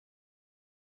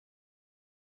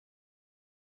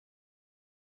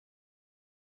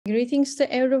Greetings to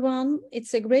everyone.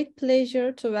 It's a great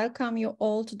pleasure to welcome you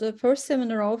all to the first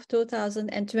seminar of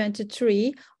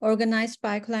 2023, organized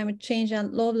by Climate Change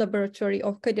and Law Laboratory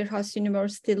of Kadir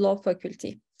University Law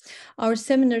Faculty. Our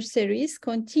seminar series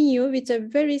continue with a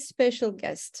very special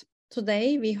guest.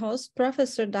 Today, we host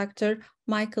Professor Dr.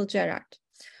 Michael Gerrard.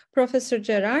 Professor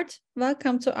Gerrard,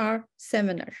 welcome to our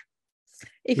seminar.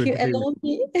 If you allow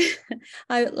me,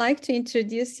 I would like to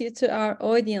introduce you to our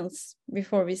audience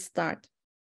before we start.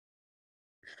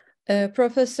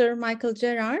 Professor Michael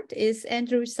Gerrard is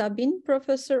Andrew Sabin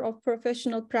Professor of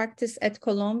Professional Practice at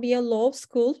Columbia Law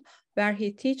School, where he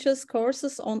teaches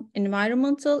courses on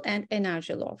environmental and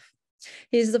energy law.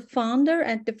 He is the founder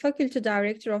and the faculty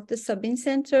director of the Sabin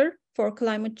Center for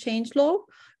Climate Change Law,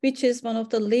 which is one of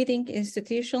the leading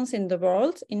institutions in the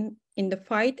world in the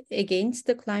fight against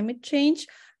the climate change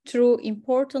through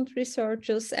important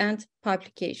researches and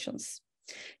publications.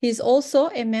 He is also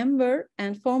a member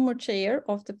and former chair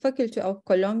of the Faculty of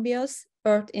Columbia's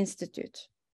Earth Institute.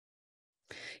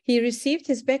 He received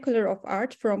his Bachelor of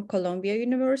Arts from Columbia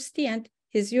University and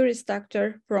his Juris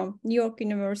Doctor from New York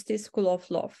University School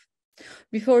of Law.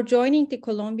 Before joining the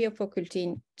Columbia faculty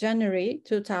in January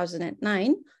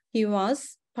 2009, he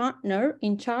was partner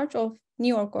in charge of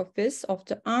New York office of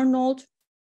the Arnold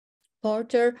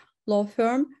Porter law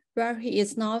firm, where he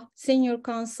is now senior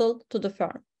counsel to the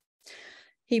firm.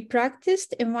 He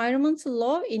practiced environmental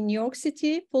law in New York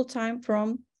City full-time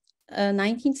from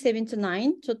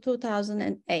 1979 to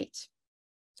 2008.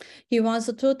 He was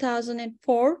the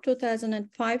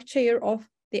 2004-2005 chair of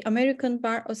the American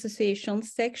Bar Association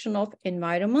section of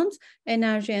Environment,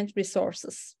 Energy, and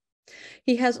Resources.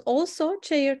 He has also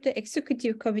chaired the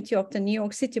executive committee of the New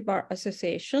York City Bar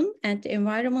Association and the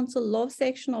environmental law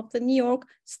section of the New York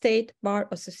State Bar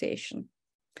Association.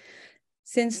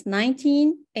 Since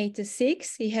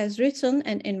 1986, he has written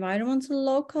an environmental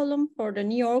law column for the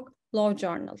New York Law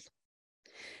Journal.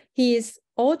 He is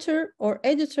author or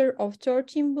editor of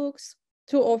 13 books,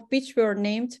 2 of which were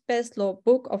named Best Law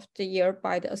Book of the Year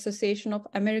by the Association of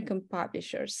American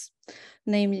Publishers,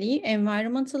 namely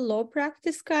Environmental Law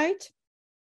Practice Guide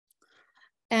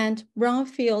and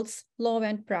Brownfield's Law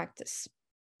and Practice.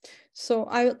 So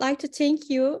I would like to thank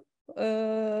you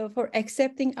for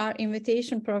accepting our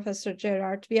invitation, Professor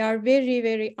Gerrard. We are very,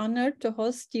 very honored to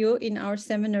host you in our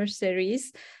seminar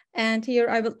series. And here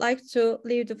I would like to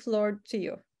leave the floor to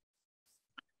you.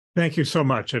 Thank you so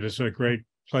much. It is a great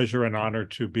pleasure and honor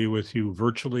to be with you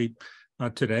virtually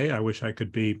today. I wish I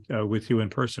could be with you in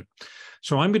person.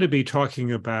 So I'm going to be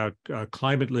talking about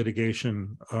climate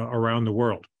litigation around the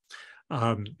world.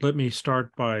 Let me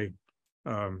start by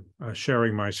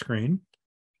sharing my screen.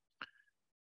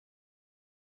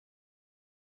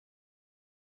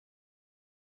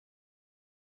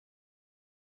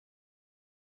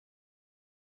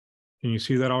 Can you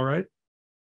see that all right?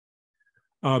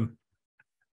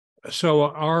 So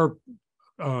our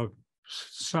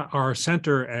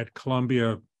center at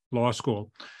Columbia Law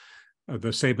School,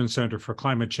 the Sabin Center for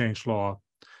Climate Change Law,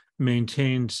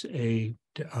 maintains an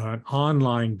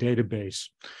online database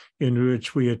in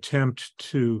which we attempt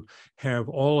to have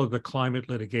all of the climate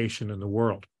litigation in the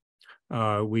world.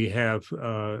 We have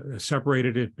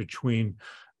separated it between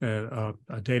a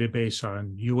database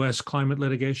on U.S. climate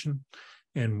litigation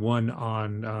and one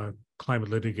on climate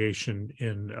litigation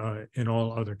in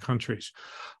all other countries.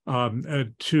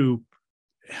 To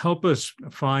help us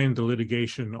find the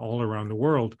litigation all around the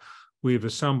world, we've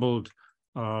assembled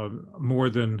more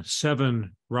than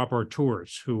 7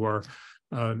 rapporteurs who are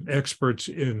experts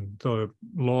in the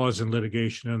laws and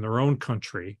litigation in their own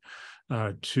country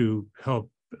to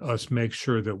help us make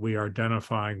sure that we are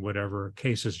identifying whatever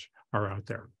cases are out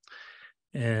there.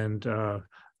 And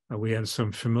we had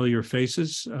some familiar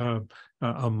faces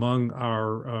among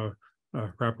our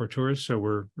rapporteurs, so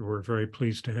we're very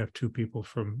pleased to have 2 people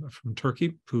from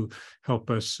Turkey who help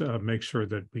us make sure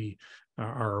that we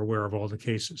are aware of all the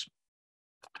cases.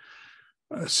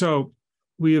 So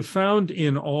we have found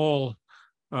in all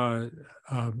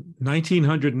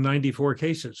 1,994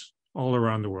 cases all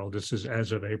around the world. This is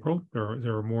as of April.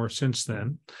 There are more since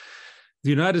then. The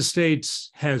United States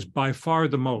has by far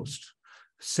the most.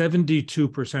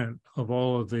 72% of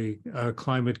all of the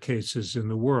climate cases in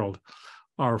the world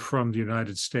are from the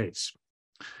United States.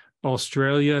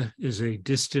 Australia is a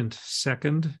distant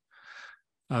second.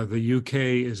 The UK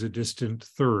is a distant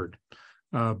third.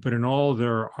 But in all,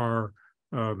 there are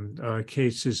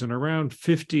cases in around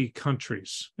 50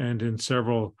 countries and in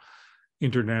several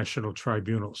international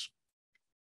tribunals.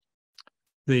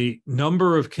 The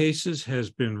number of cases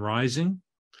has been rising.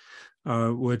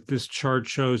 What this chart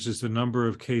shows is the number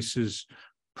of cases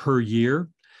per year.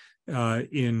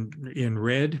 In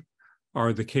red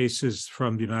are the cases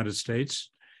from the United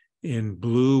States. In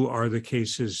blue are the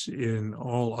cases in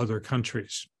all other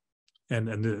countries. And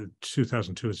the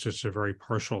 2002 is just a very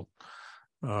partial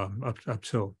up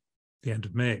till the end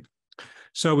of May.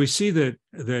 So we see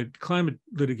that climate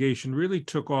litigation really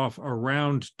took off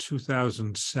around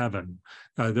 2007.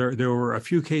 There were a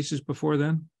few cases before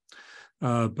then,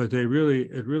 but it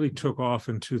really took off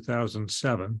in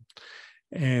 2007,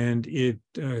 and it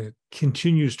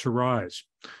continues to rise.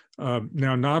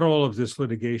 Now, not all of this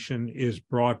litigation is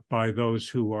brought by those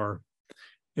who are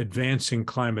advancing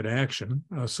climate action.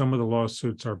 Some of the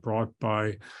lawsuits are brought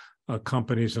by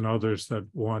companies and others that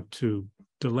want to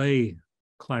delay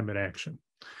climate action,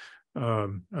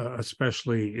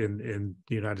 especially in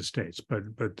the United States.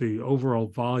 But the overall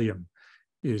volume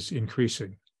is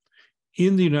increasing.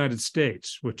 In the United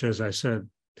States, which, as I said,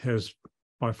 has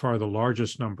by far the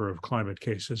largest number of climate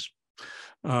cases,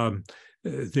 of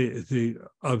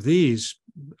these,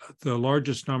 the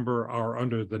largest number are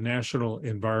under the National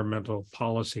Environmental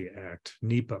Policy Act,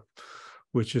 NEPA,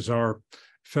 which is our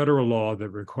federal law that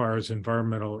requires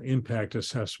environmental impact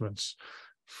assessments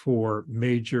for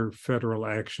major federal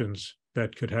actions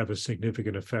that could have a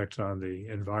significant effect on the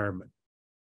environment.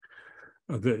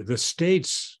 The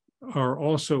states are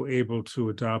also able to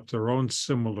adopt their own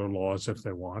similar laws if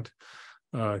they want.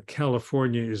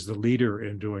 California is the leader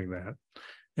in doing that.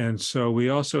 And so we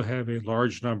also have a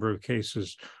large number of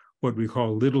cases, what we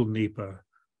call little NEPA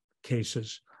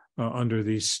cases, under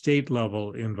the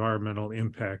state-level environmental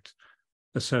impact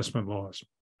assessment laws.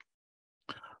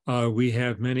 We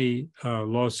have many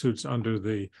lawsuits under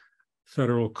the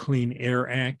Federal Clean Air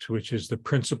Act, which is the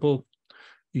principal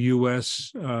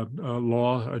U.S.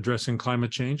 Law addressing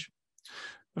climate change.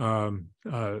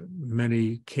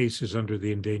 Many cases under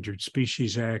the Endangered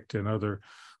Species Act and other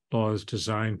laws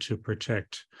designed to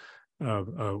protect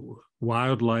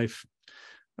wildlife.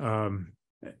 A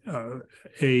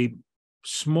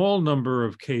small number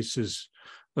of cases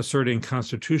asserting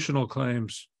constitutional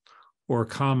claims or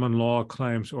common law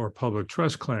claims or public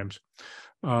trust claims,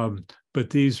 but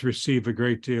these receive a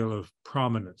great deal of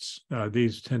prominence.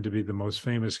 These tend to be the most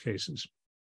famous cases.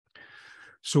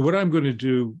 So what I'm going to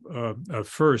do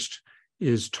first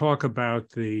is talk about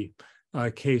the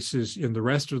cases in the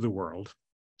rest of the world,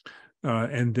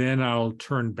 and then I'll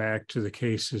turn back to the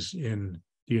cases in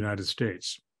the United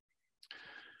States.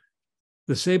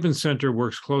 The Sabin Center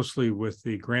works closely with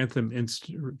the Grantham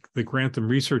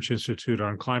Research Institute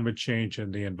on Climate Change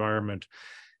and the Environment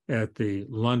at the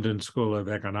London School of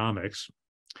Economics,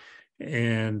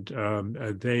 and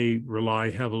they rely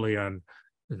heavily on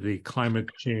the climate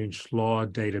change law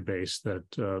database, that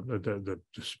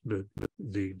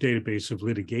the database of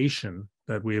litigation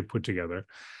that we have put together.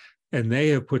 And they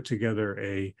have put together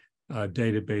a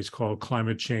database called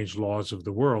Climate Change Laws of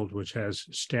the World, which has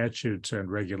statutes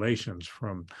and regulations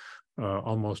from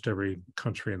almost every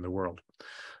country in the world.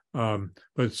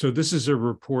 But so this is a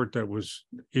report that was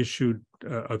issued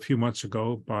a few months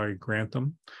ago by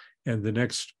Grantham, and the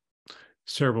next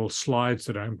several slides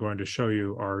that I'm going to show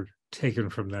you are taken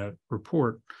from that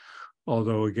report,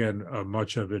 although again,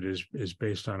 much of it is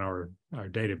based on our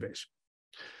database.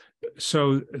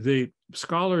 So the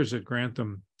scholars at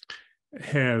Grantham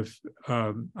have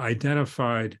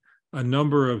identified a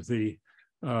number of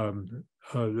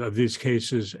these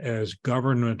cases as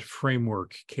government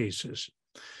framework cases,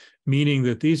 meaning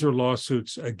that these are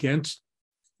lawsuits against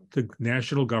the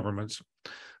national governments,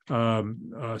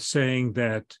 saying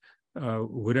that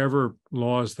whatever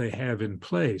laws they have in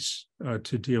place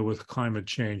to deal with climate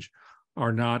change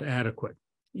are not adequate,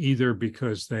 either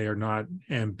because they are not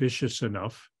ambitious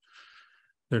enough,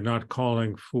 they're not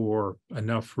calling for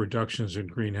enough reductions in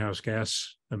greenhouse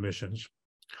gas emissions,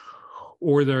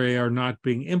 or they are not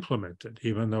being implemented,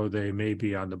 even though they may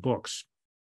be on the books.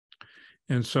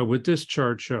 And so what this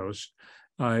chart shows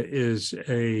is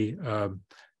an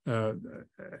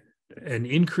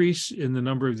increase in the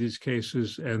number of these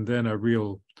cases and then a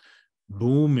real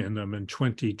boom in them in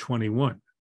 2021.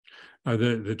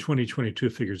 The 2022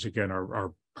 figures, again,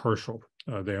 are partial.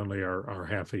 They only are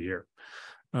half a year.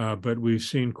 But we've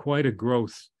seen quite a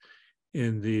growth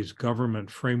in these government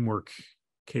framework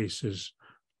cases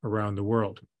around the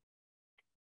world.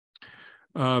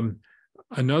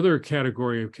 Another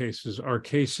category of cases are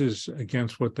cases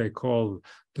against what they call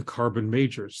the carbon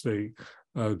majors, the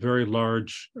very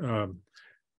large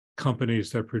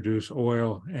companies that produce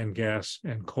oil and gas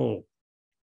and coal.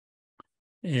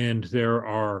 And there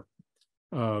are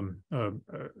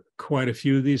quite a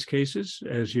few of these cases,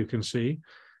 as you can see.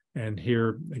 And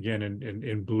here, again,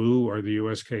 in blue are the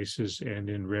U.S. cases, and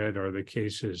in red are the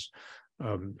cases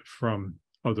from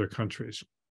other countries.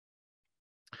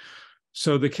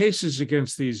 So the cases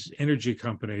against these energy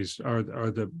companies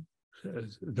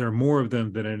there are more of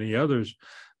them than any others,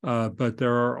 but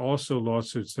there are also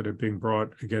lawsuits that are being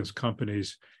brought against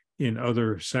companies in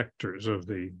other sectors of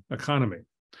the economy.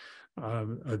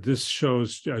 This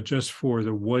shows just for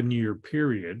the 1-year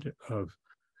period of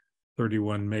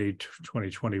 31 May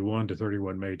 2021 to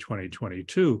 31 May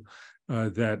 2022,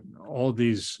 that all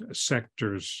these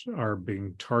sectors are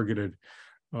being targeted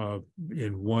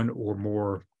in one or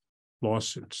more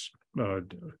lawsuits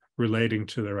relating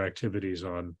to their activities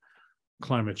on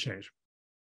climate change.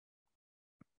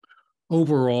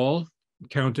 Overall,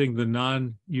 counting the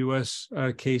non-U.S.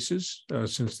 cases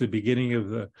since the beginning of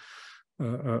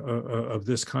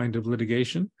this kind of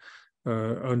litigation,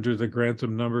 under the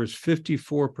Grantham numbers,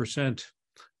 54%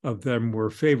 of them were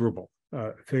favorable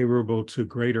to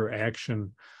greater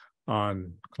action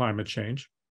on climate change.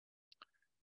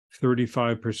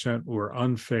 35% were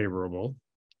unfavorable,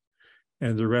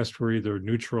 and the rest were either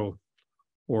neutral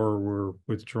or were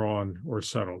withdrawn or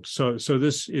settled. So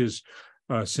this is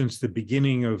since the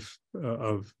beginning of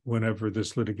whenever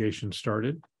this litigation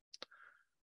started.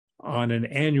 On an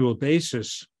annual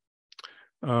basis,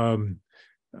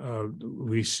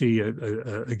 we see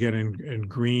again in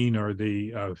green are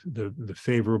the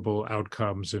favorable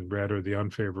outcomes, and red are the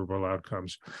unfavorable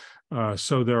outcomes.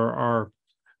 So there are,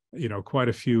 quite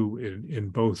a few in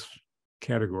both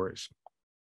categories.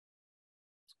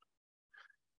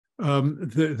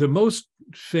 The most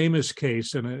famous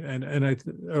case,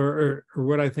 or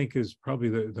what I think is probably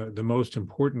the most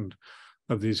important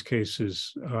of these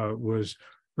cases, was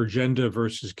Urgenda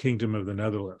versus Kingdom of the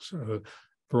Netherlands,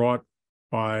 brought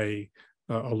by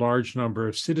a large number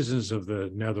of citizens of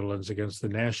the Netherlands against the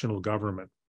national government.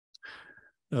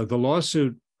 The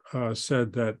lawsuit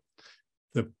said that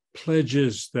the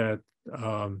pledges that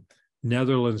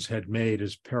Netherlands had made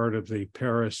as part of the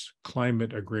Paris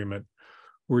Climate Agreement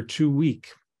were too weak.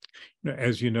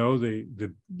 As you know,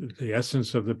 the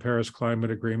essence of the Paris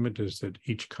Climate Agreement is that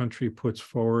each country puts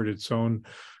forward its own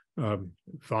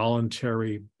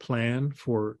voluntary plan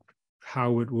for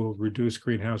how it will reduce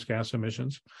greenhouse gas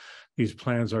emissions. These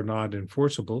plans are not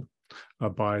enforceable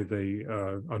under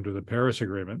the Paris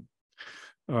Agreement,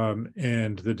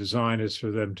 and the design is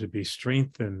for them to be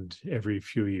strengthened every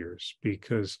few years,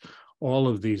 because all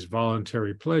of these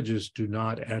voluntary pledges do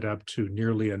not add up to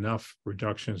nearly enough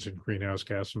reductions in greenhouse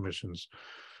gas emissions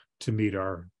to meet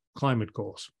our climate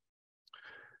goals.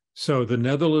 So the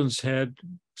Netherlands had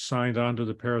signed on to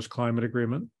the Paris Climate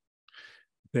Agreement.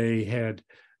 They had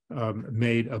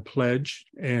made a pledge,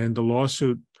 and the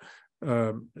lawsuit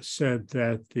said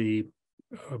that the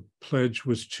pledge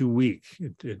was too weak.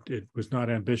 It was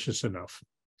not ambitious enough.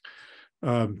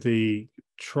 The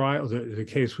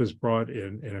case was brought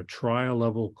in a trial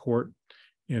level court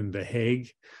in The Hague.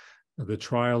 The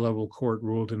trial level court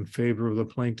ruled in favor of the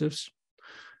plaintiffs.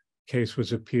 Case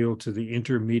was appealed to the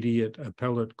Intermediate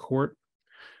Appellate Court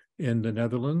in the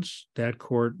Netherlands. That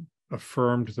court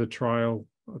affirmed the trial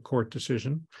court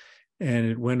decision, and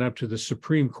it went up to the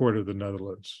Supreme Court of the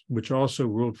Netherlands, which also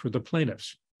ruled for the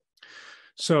plaintiffs.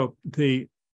 So the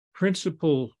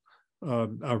principal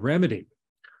remedy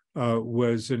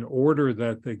was an order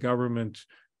that the government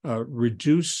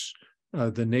reduce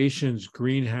the nation's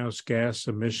greenhouse gas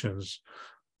emissions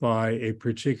by a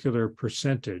particular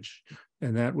percentage,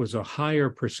 and that was a higher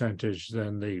percentage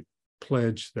than the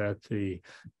pledge that the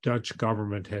Dutch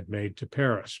government had made to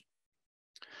Paris.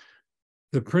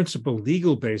 The principal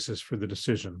legal basis for the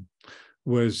decision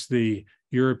was the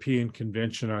European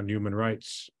Convention on Human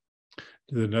Rights.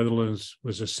 The Netherlands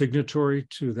was a signatory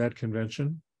to that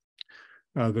convention.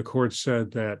 The court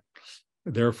said that,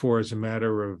 therefore, as a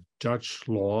matter of Dutch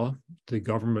law, the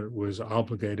government was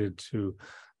obligated to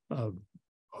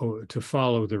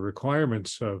follow the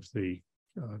requirements of the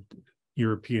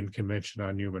European Convention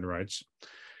on Human Rights,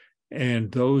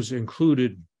 and those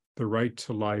included the right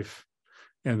to life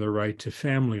and the right to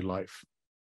family life.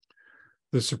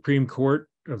 The Supreme Court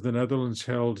of the Netherlands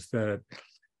held that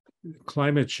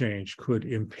climate change could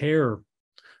impair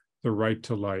the right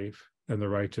to life and the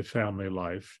right to family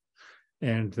life,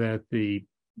 and that the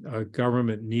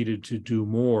government needed to do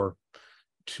more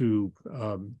to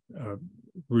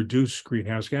reduce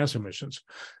greenhouse gas emissions.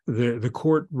 The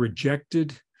court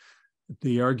rejected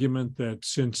the argument that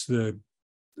since the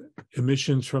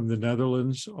emissions from the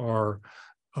Netherlands are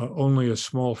only a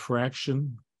small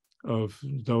fraction of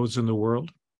those in the world,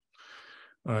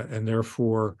 and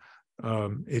therefore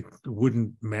it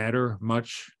wouldn't matter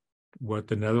much what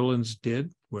the Netherlands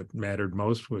did. What mattered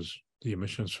most was the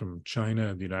emissions from China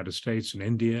and the United States and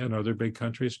India and other big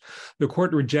countries. The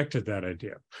court rejected that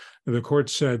idea. The court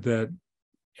said that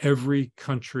every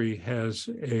country has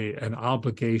an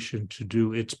obligation to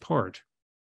do its part.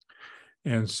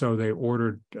 And so they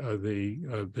ordered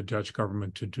the Dutch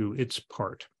government to do its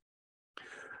part.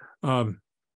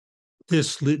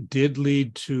 This did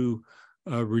lead to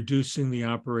reducing the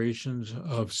operations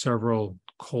of several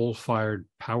coal-fired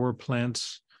power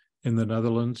plants in the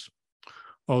Netherlands,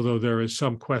 although there is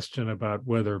some question about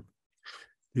whether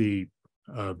the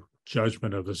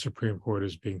judgment of the Supreme Court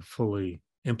is being fully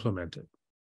implemented.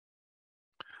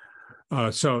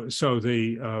 So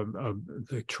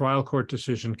the trial court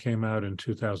decision came out in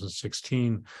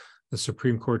 2016, the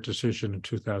Supreme Court decision in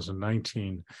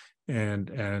 2019, and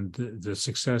the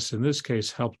success in this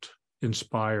case helped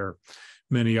inspire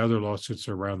many other lawsuits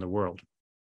around the world.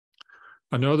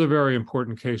 Another very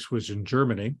important case was in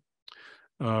Germany,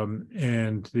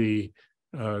 and a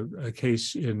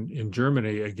case in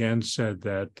Germany again said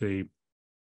that the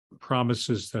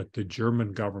promises that the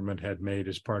German government had made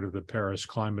as part of the Paris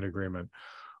Climate Agreement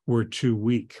were too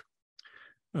weak.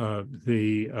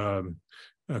 The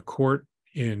court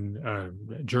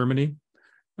in Germany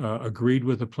agreed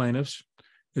with the plaintiffs.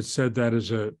 It said that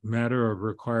as a matter of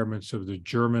requirements of the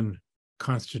German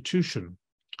Constitution,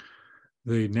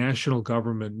 the national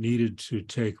government needed to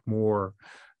take more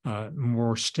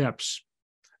steps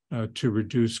to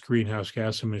reduce greenhouse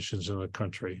gas emissions in the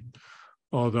country,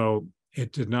 although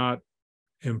it did not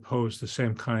impose the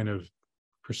same kind of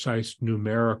precise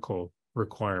numerical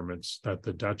requirements that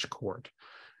the Dutch court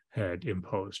had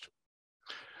imposed.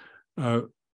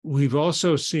 We've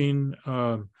also seen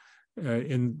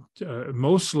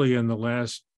mostly in the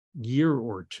last year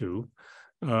or two,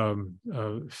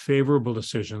 favorable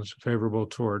decisions, favorable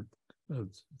toward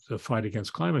the fight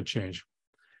against climate change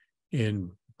in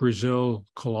Brazil,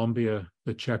 Colombia,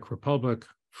 the Czech Republic,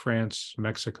 France,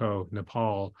 Mexico,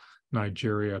 Nepal,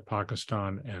 Nigeria,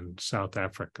 Pakistan, and South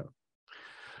Africa.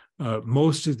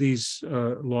 Most of these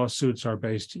lawsuits are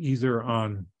based either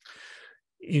on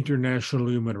international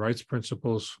human rights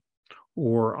principles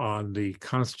or on the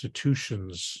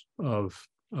constitutions of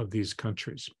these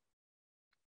countries.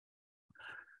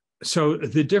 So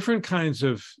the different kinds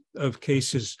of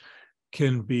cases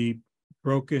can be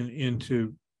broken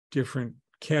into different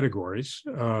categories.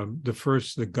 The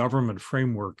first, the government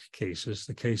framework cases,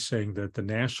 the case saying that the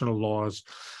national laws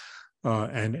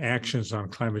and actions on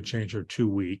climate change are too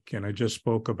weak. And I just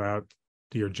spoke about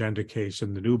the Urgenda case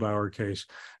and the Neubauer case.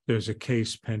 There's a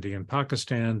case pending in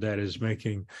Pakistan that is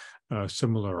making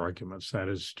similar arguments. That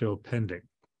is still pending.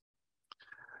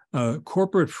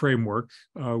 Corporate framework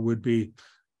would be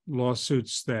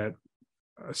lawsuits that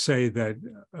say that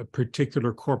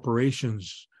particular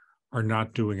corporations are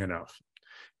not doing enough.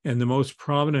 And the most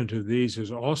prominent of these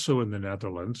is also in the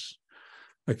Netherlands,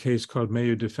 a case called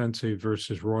Milieu Defensie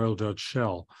versus Royal Dutch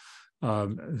Shell.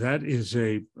 That is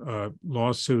a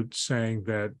lawsuit saying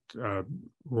that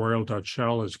Royal Dutch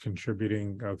Shell is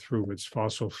contributing through its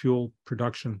fossil fuel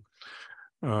production,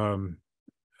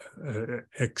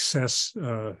 excess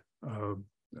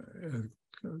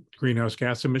greenhouse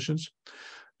gas emissions.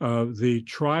 The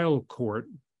trial court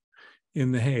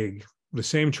in The Hague, the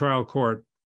same trial court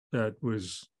that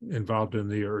was involved in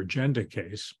the Urgenda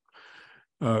case,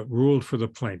 ruled for the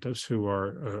plaintiffs, who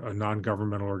are a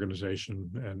non-governmental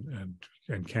organization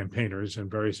and campaigners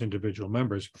and various individual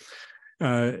members.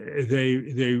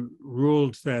 They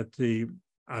ruled that the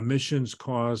emissions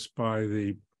caused by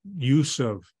the use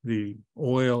of the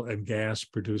oil and gas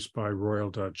produced by Royal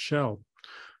Dutch Shell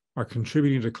are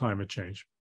contributing to climate change.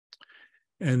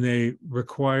 And they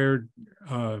required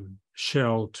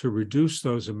Shell to reduce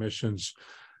those emissions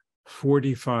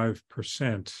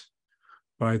 45%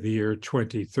 by the year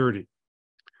 2030.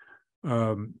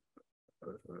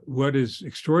 What is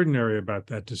extraordinary about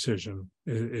that decision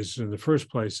is, in the first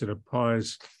place, it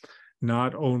applies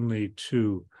not only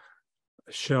to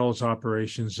Shell's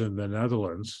operations in the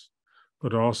Netherlands,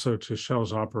 but also to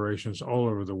Shell's operations all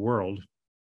over the world.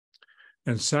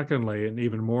 And secondly, and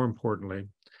even more importantly,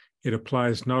 it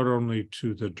applies not only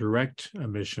to the direct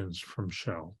emissions from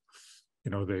Shell,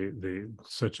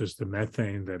 such as the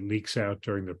methane that leaks out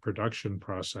during the production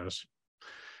process,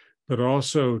 but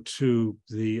also to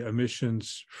the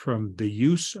emissions from the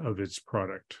use of its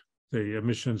product, the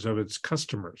emissions of its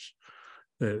customers,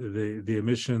 the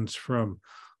emissions from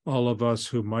all of us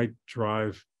who might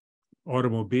drive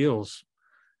automobiles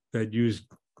that use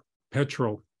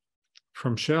petrol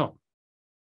from Shell.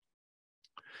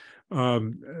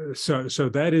 So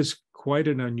that is quite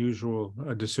an unusual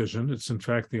decision. It's in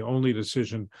fact the only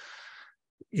decision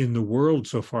in the world,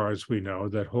 so far as we know,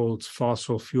 that holds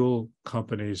fossil fuel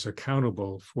companies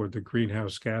accountable for the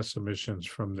greenhouse gas emissions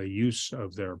from the use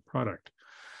of their product.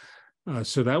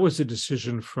 So that was a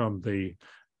decision from the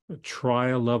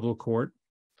trial level court.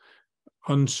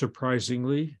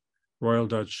 Unsurprisingly, Royal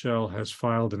Dutch Shell has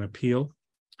filed an appeal.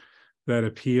 That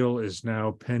appeal is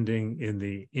now pending in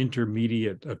the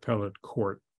Intermediate Appellate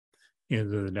Court in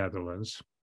the Netherlands.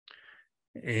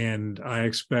 And I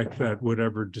expect that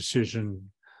whatever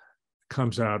decision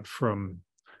comes out from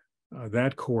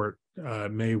that court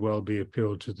may well be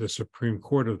appealed to the Supreme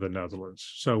Court of the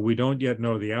Netherlands. So we don't yet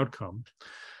know the outcome.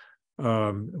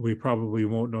 We probably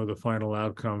won't know the final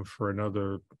outcome for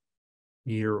another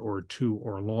year or two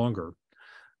or longer.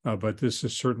 But this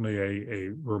is certainly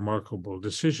a remarkable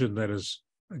decision that has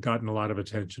gotten a lot of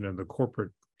attention in the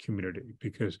corporate community,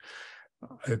 because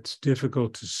it's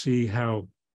difficult to see how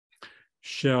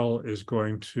Shell is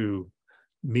going to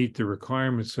meet the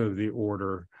requirements of the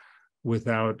order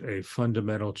without a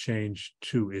fundamental change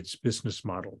to its business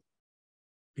model,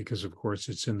 because of course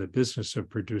it's in the business of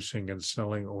producing and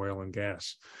selling oil and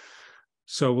gas.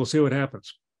 So we'll see what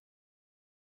happens.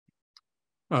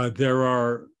 There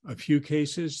are a few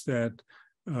cases that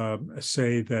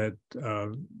say that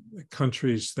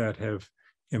countries that have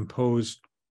imposed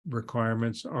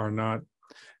requirements are not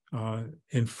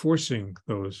enforcing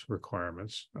those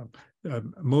requirements.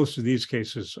 Most of these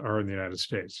cases are in the United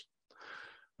States.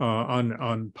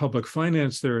 On public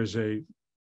finance, there is a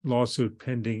lawsuit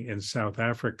pending in South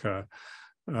Africa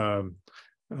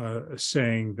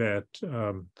saying that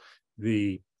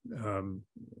the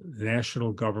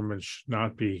national government should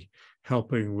not be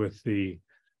helping with the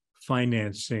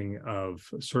financing of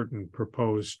certain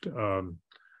proposed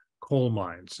coal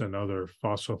mines and other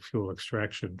fossil fuel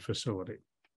extraction facility.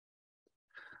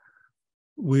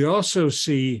 We also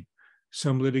see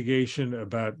some litigation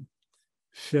about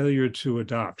failure to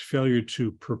adopt, failure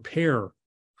to prepare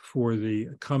for the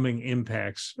coming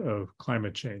impacts of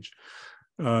climate change.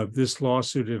 This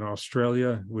lawsuit in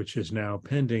Australia, which is now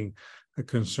pending,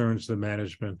 concerns the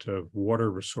management of water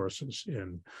resources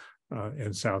in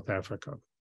South Africa.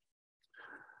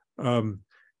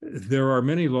 There are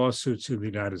many lawsuits in the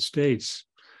United States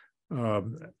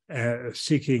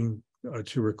seeking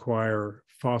to require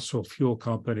fossil fuel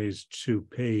companies to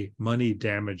pay money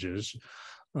damages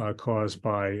caused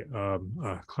by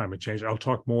climate change. I'll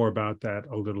talk more about that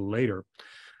a little later.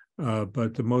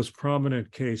 But the most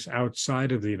prominent case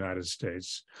outside of the United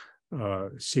States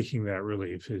seeking that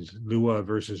relief is Lua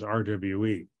versus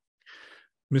RWE.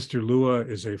 Mr. Lua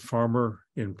is a farmer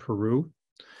in Peru.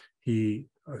 He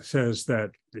says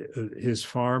that his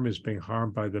farm is being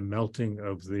harmed by the melting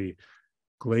of the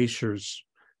glaciers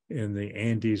in the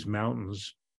Andes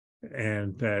Mountains,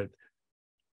 and that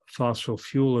fossil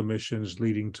fuel emissions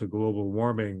leading to global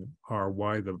warming are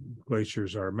why the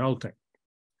glaciers are melting.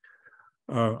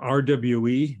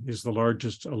 RWE is the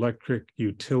largest electric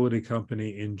utility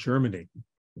company in Germany.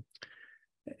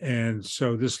 And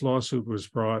so this lawsuit was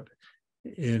brought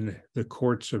in the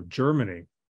courts of Germany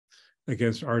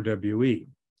against RWE.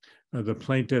 The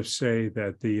plaintiffs say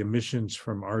that the emissions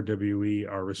from RWE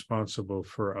are responsible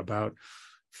for about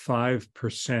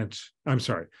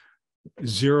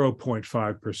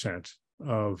 0.5%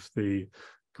 of the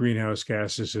greenhouse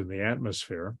gases in the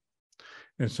atmosphere.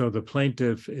 And so the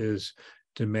plaintiff is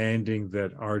demanding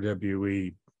that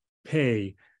RWE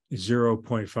pay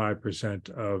 0.5%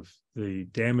 of the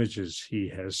damages he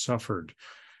has suffered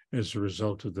as a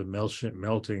result of the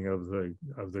melting of the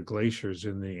glaciers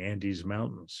in the Andes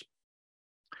Mountains.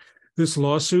 This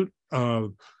lawsuit,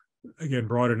 again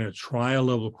brought in a trial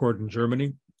level court in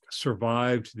Germany,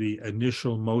 survived the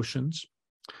initial motions.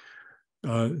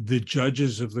 The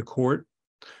judges of the court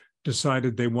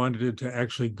decided they wanted to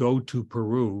actually go to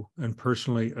Peru and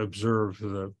personally observe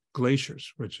the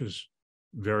glaciers, which is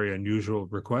a very unusual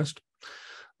request.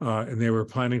 And they were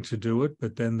planning to do it,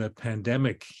 but then the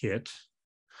pandemic hit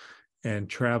and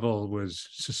travel was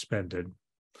suspended.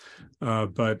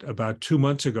 But about 2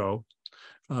 months ago,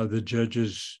 the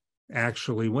judges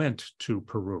actually went to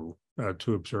Peru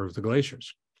to observe the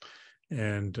glaciers.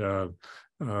 And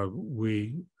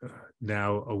we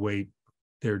now await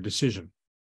their decision.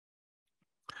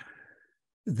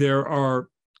 There are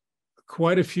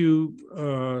quite a few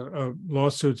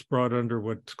lawsuits brought under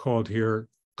what's called here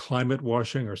climate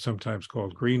washing, or sometimes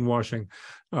called greenwashing.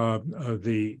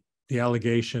 The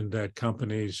allegation that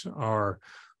companies are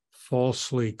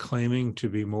falsely claiming to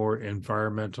be more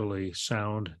environmentally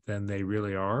sound than they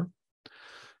really are.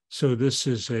 So this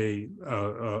is a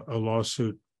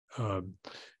lawsuit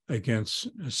against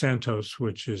Santos,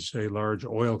 which is a large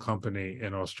oil company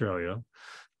in Australia,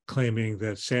 claiming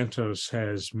that Santos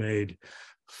has made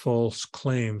false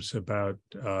claims about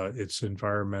its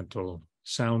environmental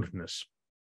soundness.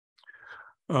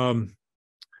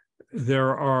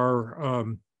 There are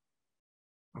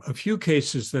a few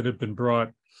cases that have been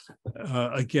brought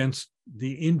against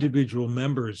the individual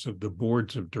members of the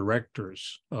boards of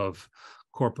directors of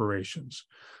corporations.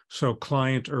 So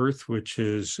Client Earth, which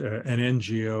is an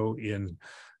NGO in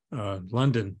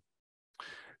London,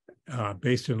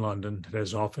 based in London, that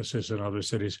has offices in other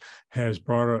cities, has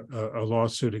brought a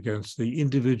lawsuit against the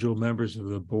individual members of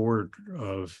the board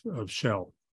of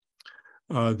Shell.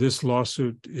 This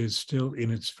lawsuit is still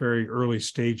in its very early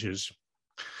stages.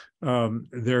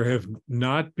 There have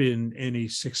not been any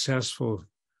successful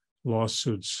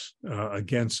lawsuits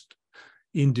against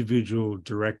individual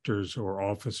directors or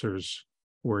officers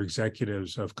or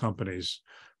executives of companies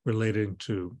relating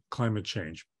to climate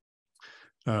change.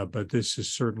 But this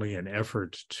is certainly an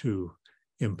effort to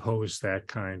impose that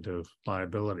kind of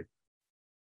liability.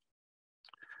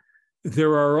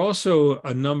 There are also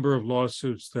a number of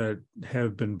lawsuits that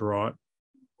have been brought,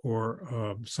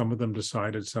 or some of them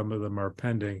decided, some of them are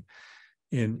pending,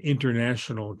 in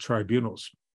international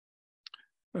tribunals.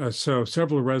 So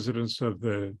several residents of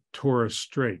the Torres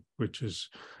Strait, which is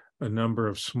a number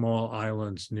of small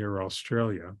islands near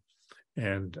Australia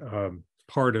and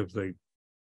part of the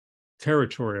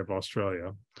territory of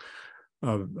Australia,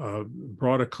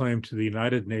 brought a claim to the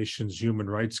United Nations Human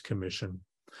Rights Commission,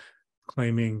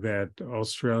 claiming that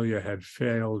Australia had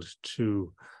failed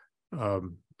to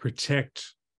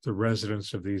protect the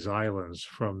residents of these islands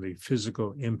from the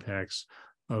physical impacts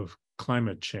of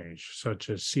climate change, such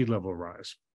as sea level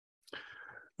rise.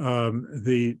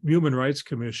 The Human Rights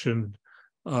Commission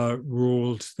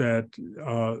ruled for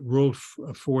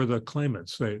the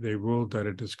claimants. They ruled that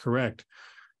it is correct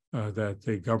that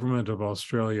the government of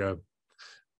Australia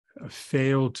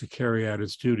failed to carry out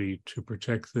its duty to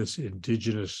protect this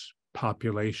indigenous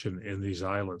population in these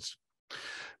islands.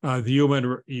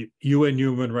 The UN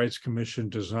Human Rights Commission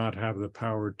does not have the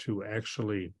power to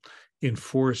actually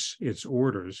enforce its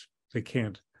orders. They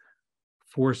can't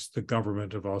force the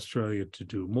government of Australia to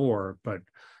do more, but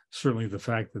certainly the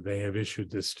fact that they have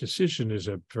issued this decision is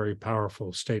a very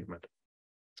powerful statement.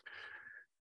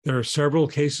 There are several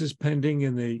cases pending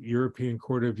in the European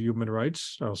Court of Human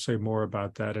Rights. I'll say more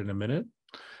about that in a minute.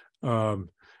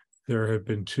 There have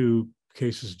been 2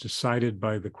 cases decided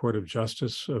by the Court of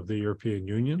Justice of the European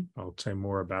Union. I'll say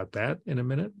more about that in a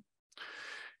minute.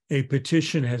 A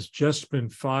petition has just been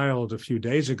filed a few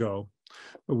days ago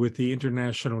with the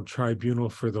International Tribunal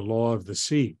for the Law of the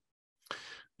Sea.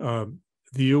 The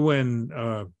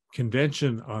UN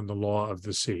Convention on the Law of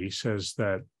the Sea says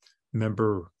that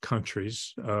member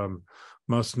countries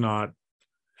must not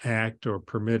act or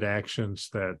permit actions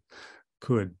that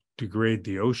could degrade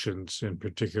the oceans in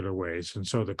particular ways. And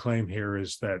so the claim here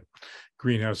is that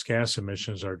greenhouse gas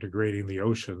emissions are degrading the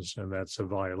oceans, and that's a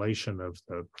violation of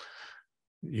the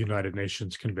United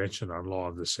Nations Convention on Law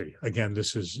of the Sea. Again,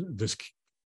 this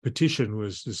petition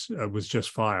was just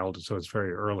filed, so it's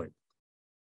very early.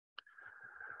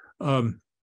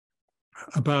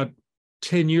 About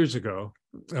 10 years ago,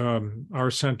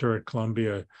 our center at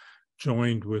Columbia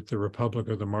joined with the Republic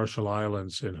of the Marshall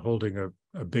Islands in holding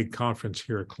a big conference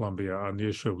here at Columbia on the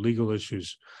issue of legal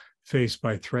issues faced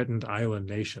by threatened island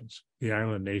nations, the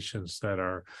island nations that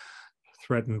are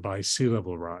threatened by sea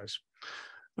level rise.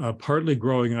 Partly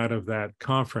growing out of that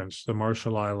conference, the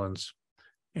Marshall Islands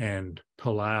and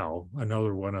Palau,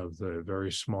 another one of the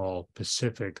very small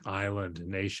Pacific island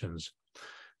nations,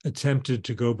 attempted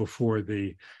to go before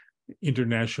the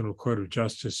International Court of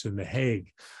Justice in The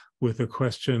Hague with a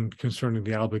question concerning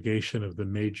the obligation of the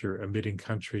major emitting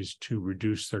countries to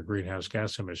reduce their greenhouse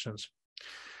gas emissions.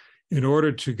 In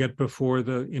order to get before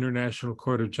the International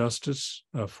Court of Justice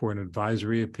for an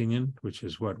advisory opinion, which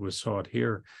is what was sought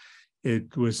here,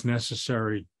 it was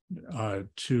necessary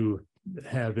to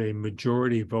have a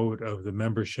majority vote of the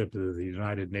membership of the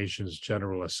United Nations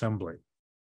General Assembly.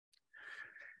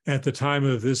 At the time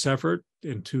of this effort,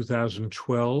 in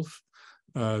 2012,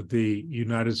 the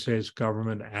United States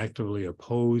government actively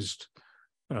opposed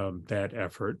that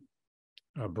effort.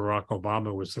 Barack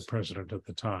Obama was the president at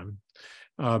the time.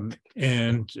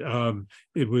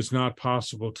 It was not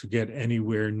possible to get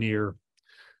anywhere near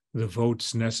the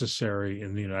votes necessary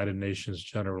in the United Nations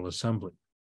General Assembly.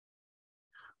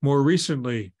 More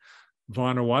recently,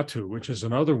 Vanuatu, which is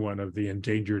another one of the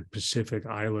endangered Pacific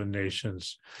island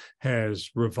nations, has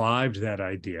revived that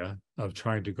idea of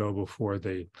trying to go before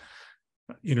the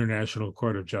International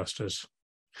Court of Justice.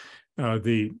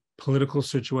 The political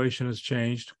situation has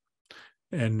changed,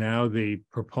 and now the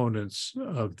proponents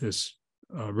of this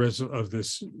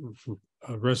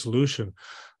resolution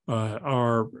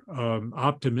are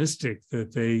optimistic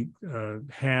that they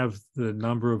have the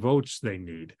number of votes they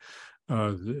need.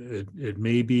 It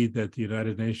may be that the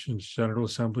United Nations General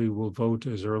Assembly will vote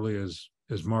as early as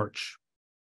March.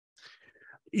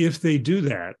 If they do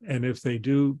that, and if they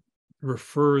do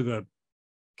refer the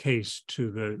case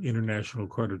to the International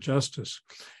Court of Justice,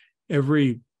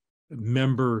 every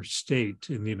member state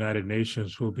in the United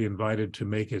Nations will be invited to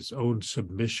make its own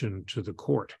submission to the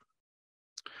court.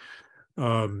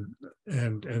 And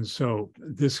so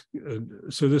this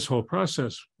whole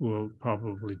process will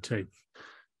probably take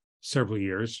several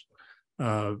years,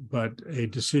 but a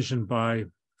decision by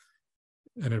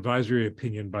an advisory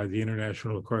opinion by the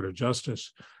International Court of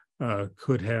Justice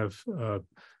could have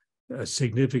a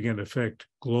significant effect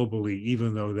globally,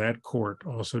 even though that court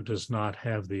also does not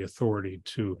have the authority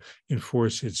to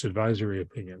enforce its advisory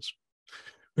opinions.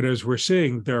 But as we're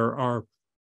seeing, there are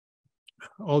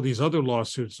all these other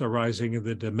lawsuits arising in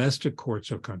the domestic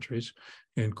courts of countries,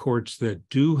 and courts that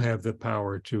do have the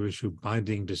power to issue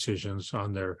binding decisions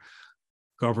on their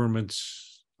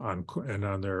governments and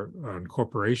on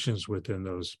corporations within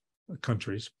those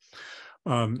countries.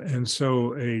 And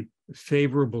so a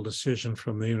favorable decision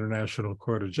from the International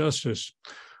Court of Justice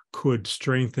could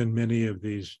strengthen many of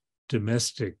these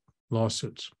domestic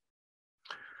lawsuits.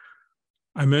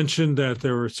 I mentioned that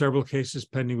there were several cases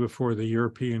pending before the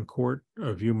European Court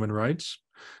of Human Rights.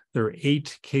 There are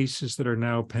 8 cases that are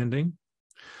now pending.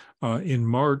 In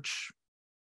March,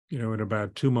 in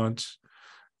about 2 months,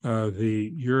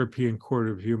 the European Court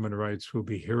of Human Rights will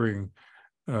be holding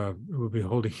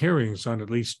hearings on at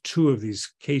least 2 of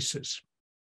these cases.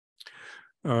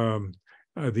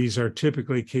 These are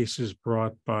typically cases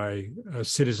brought by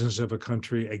citizens of a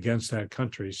country against that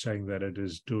country, saying that it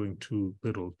is doing too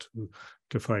little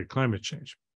to fight climate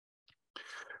change.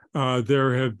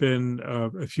 There have been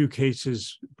a few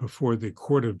cases before the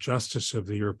Court of Justice of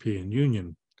the European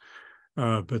Union,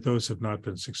 but those have not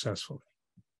been successful.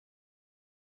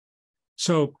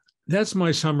 So that's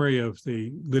my summary of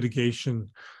the litigation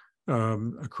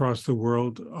across the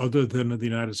world, other than the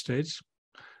United States.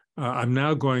 I'm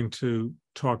now going to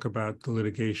talk about the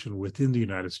litigation within the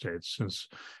United States, since,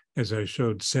 as I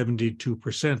showed,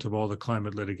 72% of all the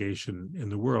climate litigation in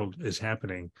the world is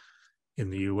happening in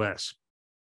the US.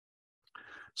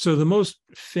 So the most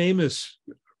famous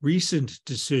recent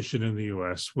decision in the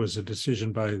US was a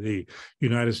decision by the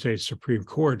United States Supreme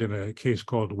Court in a case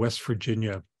called West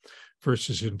Virginia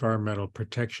versus Environmental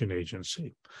Protection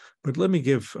Agency. But let me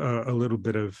give a little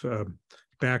bit of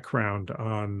background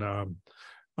on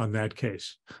that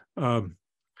case.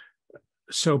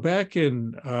 So back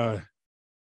in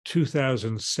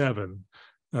 2007,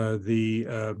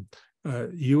 the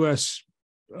US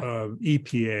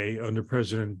EPA under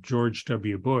President George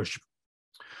W. Bush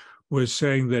was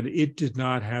saying that it did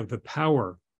not have the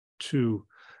power to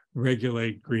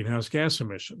regulate greenhouse gas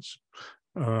emissions.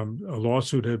 A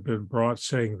lawsuit had been brought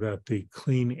saying that the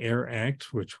Clean Air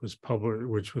Act, which was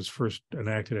first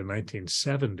enacted in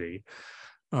 1970,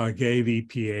 gave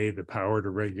EPA the power to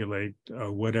regulate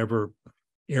whatever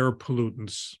air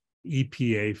pollutants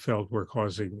EPA felt were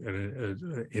causing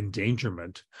an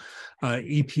endangerment.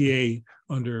 EPA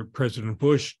under President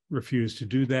Bush refused to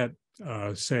do that,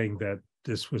 saying that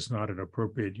this was not an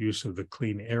appropriate use of the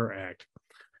Clean Air Act.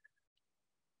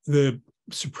 The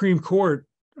Supreme Court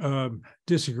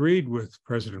disagreed with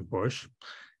President Bush.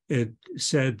 It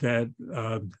said that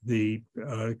the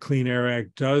Clean Air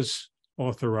Act does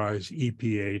authorize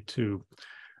EPA to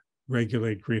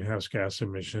regulate greenhouse gas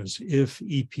emissions if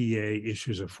EPA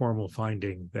issues a formal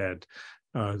finding that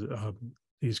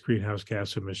these greenhouse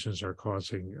gas emissions are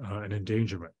causing an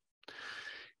endangerment.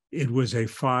 It was a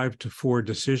 5-4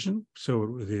 decision,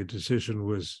 so the decision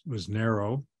was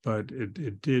narrow, but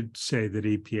it did say that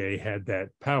EPA had that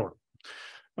power.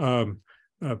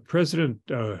 President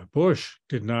Bush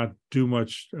did not do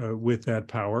much with that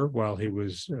power while he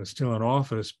was still in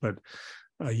office, but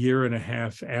a year and a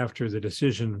half after the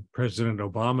decision, President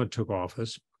Obama took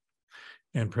office,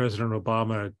 and President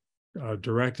Obama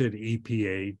directed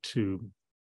EPA to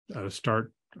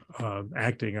start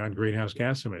acting on greenhouse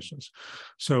gas emissions.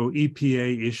 So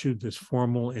EPA issued this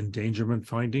formal endangerment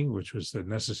finding, which was the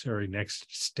necessary next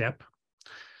step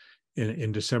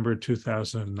in December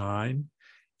 2009.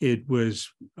 It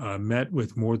was met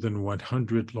with more than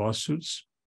 100 lawsuits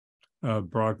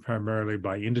brought primarily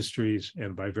by industries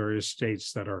and by various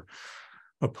states that are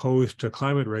opposed to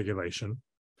climate regulation.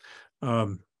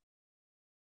 The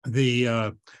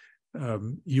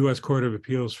U.S. Court of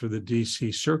Appeals for the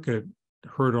D.C. Circuit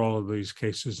heard all of these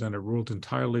cases, and it ruled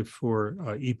entirely for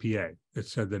EPA. It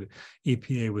said that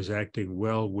EPA was acting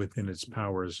well within its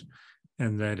powers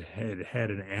and that it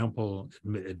had an ample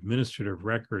administrative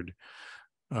record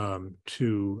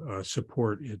to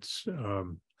support its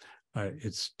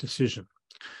decision.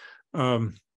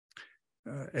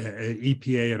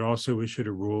 EPA had also issued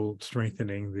a rule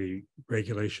strengthening the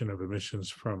regulation of emissions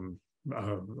from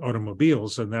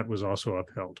automobiles, and that was also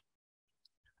upheld.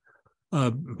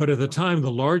 But at the time,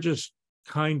 the largest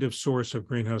kind of source of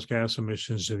greenhouse gas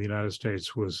emissions in the United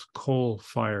States was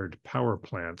coal-fired power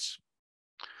plants.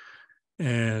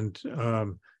 And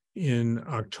in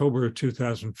October of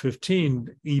 2015,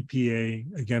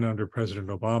 EPA, again under President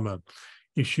Obama,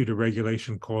 issued a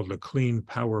regulation called the Clean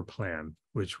Power Plan,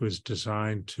 which was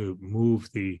designed to move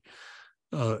the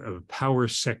power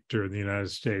sector in the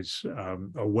United States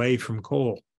away from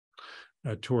coal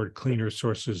toward cleaner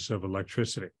sources of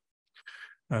electricity.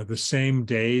 The same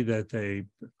day that they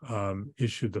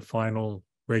issued the final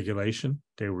regulation,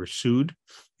 they were sued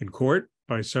in court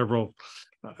by several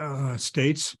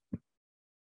states.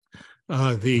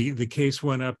 The case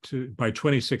went up to by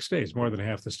 26 states, more than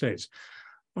half the states.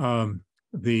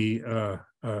 The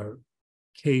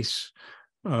case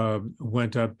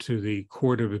went up to the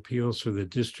Court of Appeals for the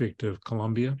District of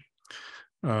Columbia.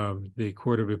 The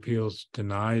Court of Appeals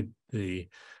denied the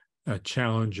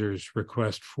challenger's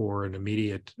request for an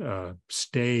immediate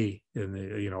stay in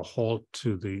the halt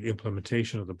to the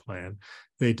implementation of the plan.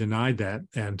 They denied that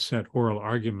and set oral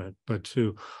argument, but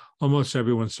to almost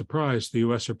everyone's surprise, the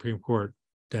U.S. Supreme Court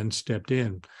then stepped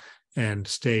in and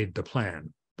stayed the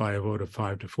plan by a vote of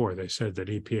 5-4. They said that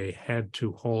EPA had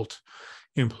to halt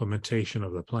implementation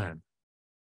of the plan.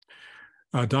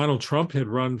 Donald Trump had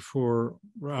run for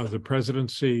the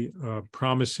presidency,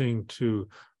 promising to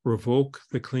revoke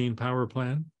the Clean Power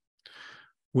Plan.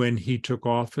 When he took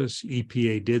office,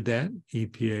 EPA did that.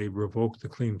 EPA revoked the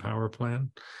Clean Power Plan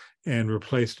and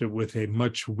replaced it with a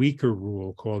much weaker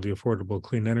rule called the Affordable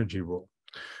Clean Energy Rule.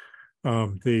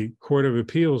 The Court of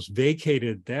Appeals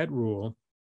vacated that rule,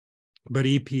 but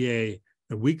EPA,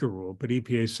 a weaker rule, but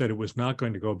EPA said it was not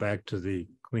going to go back to the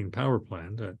Clean Power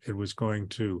Plan, that it was going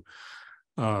to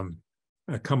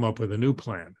come up with a new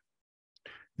plan.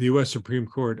 The U.S. Supreme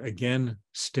Court again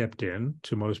stepped in,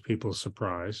 to most people's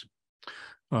surprise,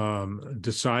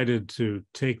 decided to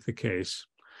take the case,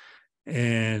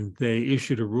 and they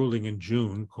issued a ruling in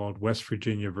June called West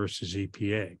Virginia versus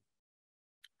EPA.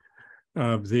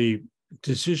 The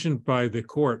decision by the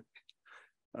court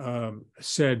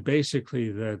said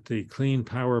basically that the Clean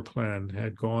Power Plan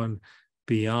had gone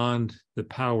beyond the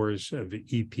powers of the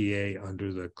EPA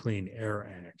under the Clean Air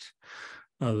Act.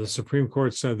 The Supreme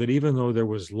Court said that even though there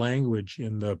was language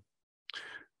in the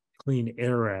Clean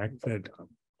Air Act that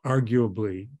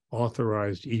arguably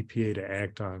authorized EPA to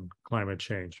act on climate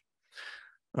change,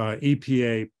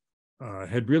 EPA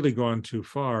had really gone too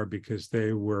far because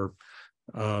they were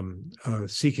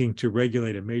seeking to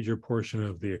regulate a major portion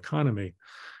of the economy.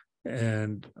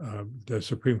 And the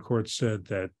Supreme Court said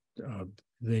that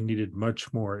they needed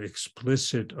much more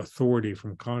explicit authority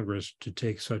from Congress to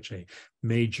take such a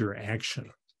major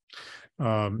action.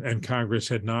 And Congress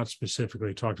had not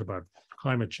specifically talked about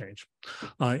climate change.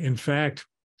 In fact,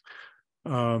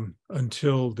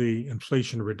 until the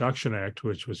Inflation Reduction Act,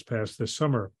 which was passed this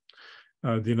summer,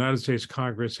 the United States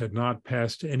Congress had not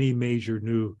passed any major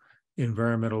new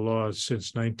environmental laws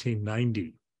since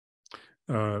 1990.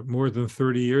 More than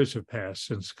 30 years have passed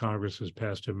since Congress has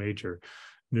passed a major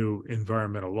new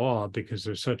environmental law, because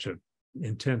there's such an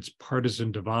intense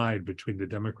partisan divide between the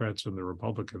Democrats and the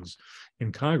Republicans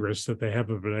in Congress that they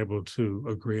haven't been able to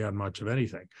agree on much of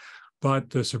anything. But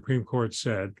the Supreme Court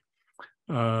said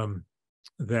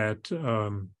that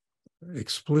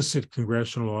explicit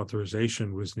congressional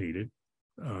authorization was needed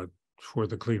for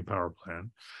the Clean Power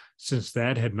Plan. Since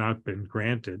that had not been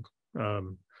granted,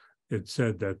 it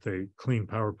said that the Clean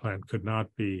Power Plan could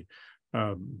not be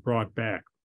brought back.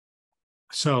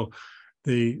 So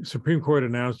the Supreme Court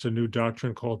announced a new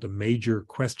doctrine called the Major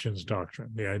Questions Doctrine,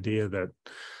 the idea that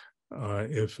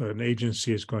if an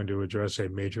agency is going to address a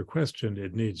major question,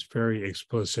 it needs very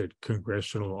explicit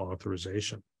congressional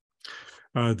authorization.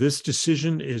 This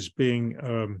decision is being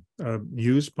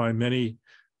used by many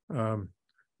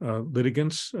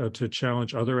litigants to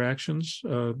challenge other actions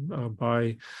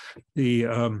by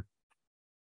the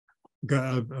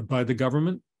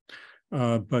government,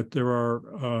 but there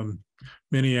are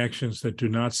many actions that do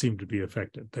not seem to be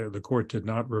affected. The court did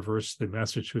not reverse the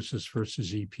Massachusetts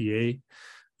versus EPA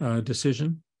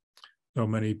decision, though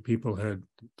many people had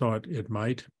thought it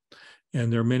might.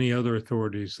 And there are many other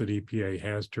authorities that EPA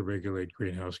has to regulate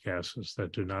greenhouse gases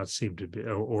that do not seem to be,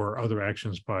 or other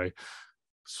actions by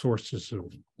sources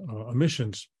of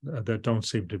emissions that don't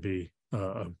seem to be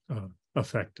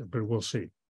effective, but we'll see.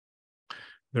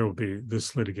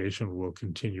 This litigation will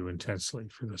continue intensely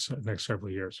for the next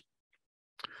several years.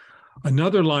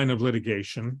 Another line of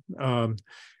litigation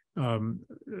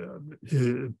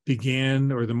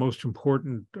began, or the most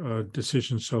important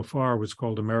decision so far was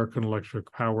called American Electric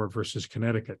Power versus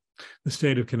Connecticut. The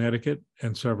state of Connecticut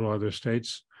and several other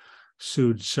states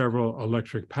sued several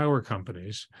electric power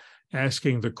companies,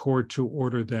 asking the court to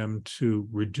order them to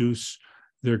reduce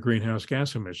their greenhouse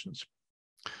gas emissions,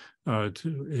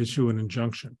 to issue an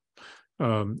injunction.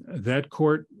 That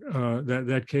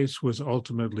case was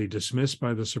ultimately dismissed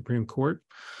by the Supreme Court.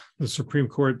 The Supreme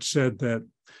Court said that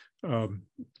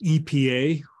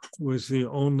EPA was the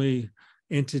only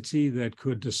entity that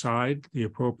could decide the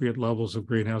appropriate levels of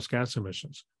greenhouse gas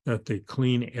emissions, that the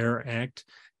Clean Air Act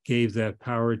gave that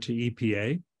power to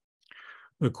EPA.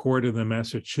 The court in the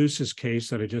Massachusetts case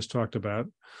that I just talked about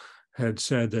had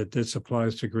said that this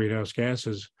applies to greenhouse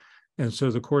gases. And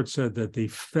so the court said that the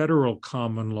federal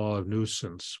common law of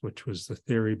nuisance, which was the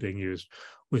theory being used,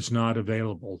 was not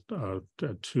available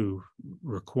to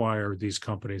require these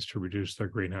companies to reduce their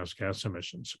greenhouse gas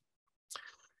emissions.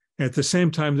 At the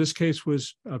same time this case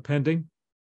was pending,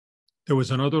 there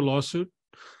was another lawsuit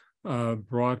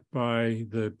brought by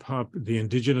the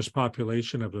indigenous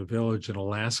population of a village in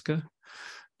Alaska,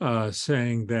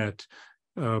 saying that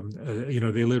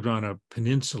they lived on a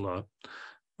peninsula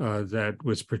that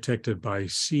was protected by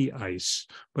sea ice,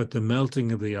 but the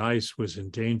melting of the ice was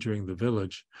endangering the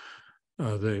village.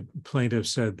 The plaintiff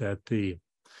said that the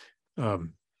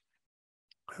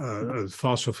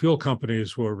fossil fuel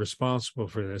companies were responsible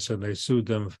for this, and they sued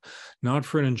them not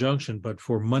for an injunction, but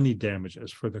for money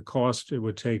damages, for the cost it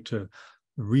would take to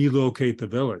relocate the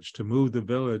village, to move the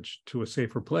village to a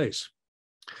safer place.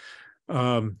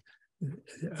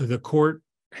 The court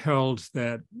held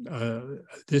that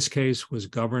this case was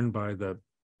governed by the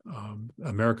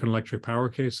American Electric Power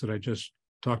case that I just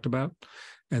talked about,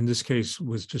 and this case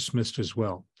was dismissed as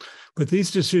well. But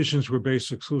these decisions were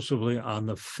based exclusively on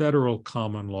the federal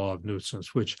common law of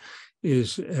nuisance, which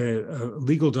is a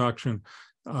legal doctrine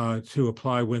to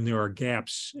apply when there are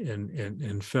gaps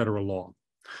in federal law.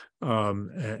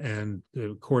 And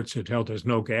the courts had held there's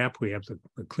no gap. We have the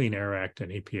Clean Air Act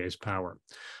and EPA's power.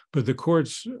 But the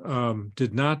courts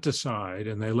did not decide,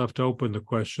 and they left open the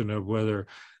question of whether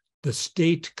the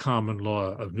state common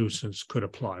law of nuisance could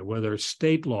apply, whether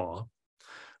state law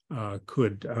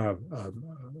could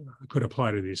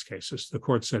apply to these cases. The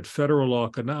court said federal law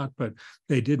could not, but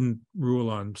they didn't rule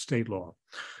on state law.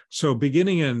 So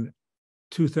beginning in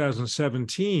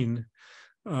 2017,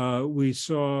 we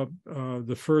saw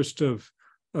the first of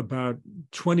about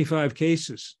 25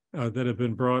 cases that have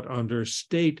been brought under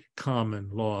state common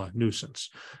law nuisance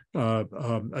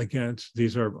against,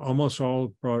 these are almost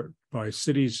all brought by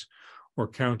cities or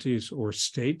counties or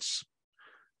states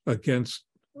against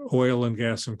oil and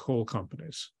gas and coal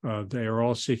companies. They are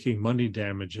all seeking money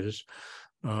damages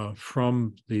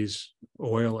from these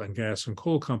oil and gas and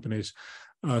coal companies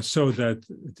so that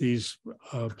these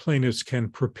plaintiffs can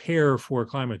prepare for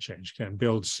climate change, can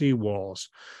build seawalls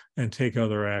and take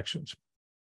other actions.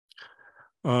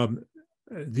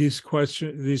 These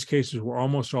cases were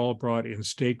almost all brought in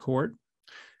state court.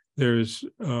 But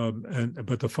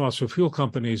the fossil fuel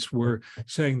companies were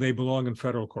saying they belong in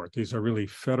federal court. These are really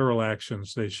federal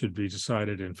actions. They should be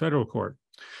decided in federal court.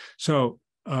 So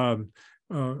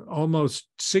almost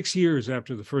 6 years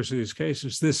after the first of these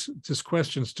cases, this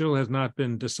question still has not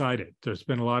been decided. There's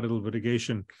been a lot of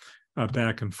litigation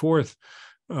back and forth.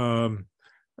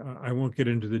 I won't get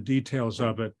into the details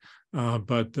of it,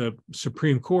 but the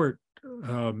Supreme Court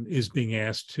is being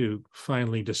asked to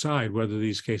finally decide whether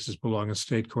these cases belong in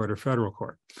state court or federal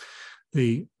court.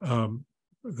 The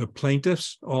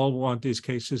plaintiffs all want these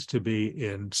cases to be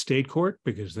in state court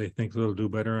because they think they'll do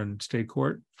better in state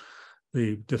court.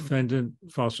 The defendant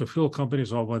fossil fuel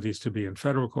companies all want these to be in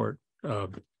federal court.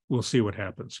 We'll see what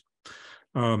happens.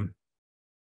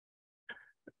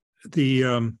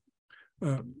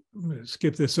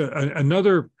 Skip this.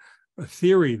 Another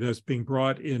theory that's being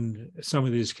brought in some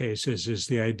of these cases is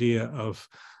the idea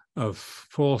of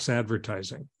false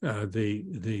advertising.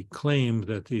 The claim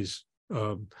that these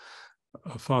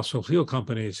fossil fuel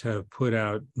companies have put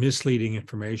out misleading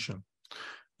information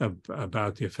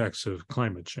about the effects of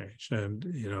climate change. And,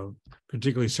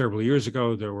 particularly several years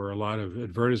ago, there were a lot of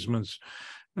advertisements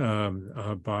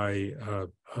by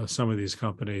some of these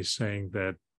companies saying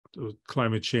that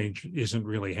climate change isn't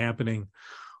really happening,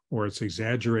 or it's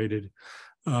exaggerated.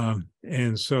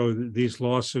 And so these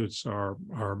lawsuits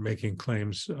are making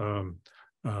claims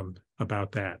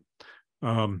about that.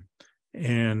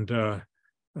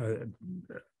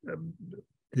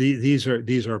 These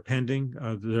are pending.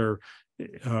 There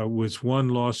was one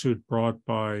lawsuit brought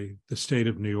by the state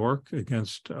of New York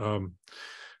against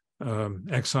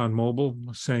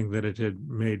ExxonMobil, saying that it had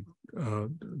made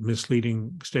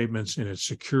misleading statements in its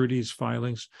securities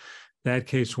filings. That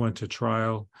case went to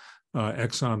trial.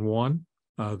 Exxon won.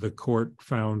 The court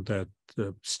found that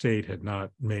the state had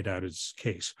not made out its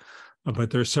case.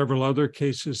 But there are several other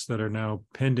cases that are now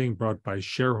pending, brought by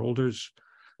shareholders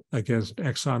against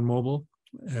ExxonMobil,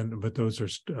 but those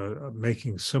are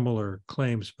making similar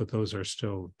claims, but those are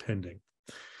still pending.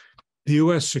 The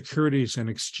U.S. Securities and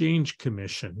Exchange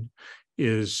Commission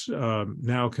is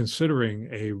now considering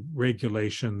a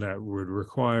regulation that would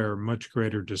require much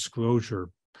greater disclosure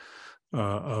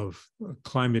of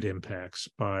climate impacts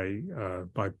by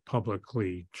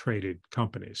publicly traded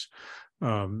companies.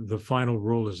 The final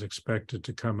rule is expected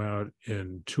to come out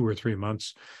in 2 or 3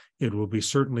 months. It will be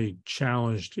certainly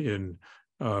challenged in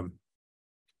a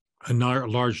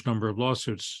large number of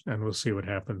lawsuits, and we'll see what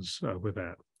happens with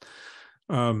that.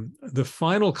 The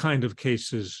final kind of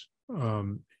cases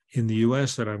in the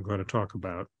U.S. that I'm going to talk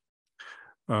about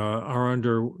are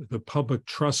under the public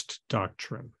trust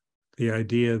doctrine, the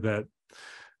idea that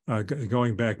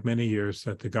going back many years,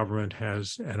 that the government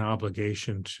has an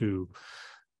obligation to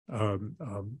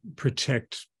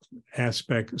protect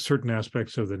certain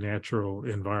aspects of the natural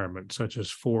environment, such as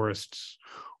forests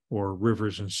or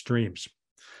rivers and streams.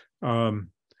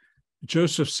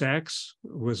 Joseph Sachs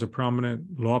was a prominent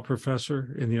law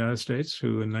professor in the United States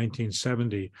who in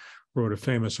 1970 wrote a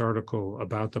famous article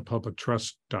about the public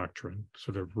trust doctrine,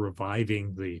 sort of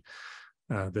reviving the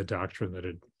doctrine that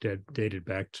had dated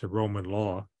back to Roman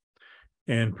law.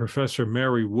 And Professor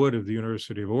Mary Wood of the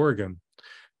University of Oregon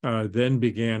then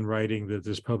began writing that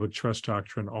this public trust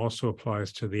doctrine also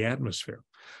applies to the atmosphere,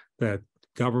 that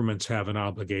governments have an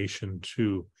obligation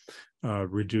to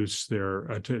reduce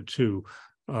their, to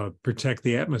protect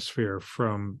the atmosphere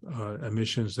from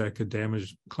emissions that could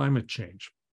damage climate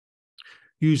change.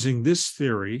 Using this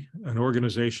theory, an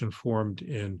organization formed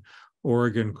in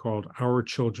Oregon called Our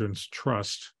Children's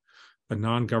Trust, a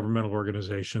non-governmental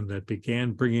organization that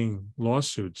began bringing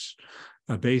lawsuits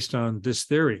based on this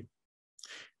theory.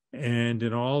 And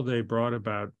in all, they brought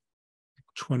about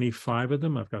 25 of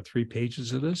them. I've got 3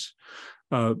 pages of this.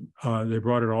 They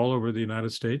brought it all over the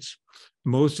United States.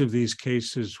 Most of these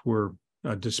cases were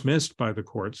dismissed by the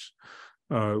courts,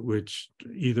 which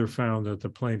either found that the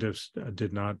plaintiffs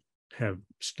did not have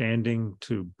standing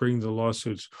to bring the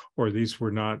lawsuits, or these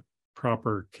were not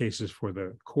proper cases for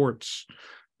the courts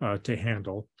to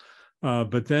handle.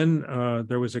 But then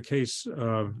there was a case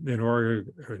in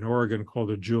Oregon called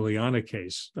the Juliana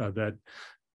case that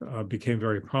became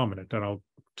very prominent, and I'll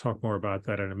talk more about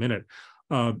that in a minute.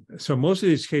 So most of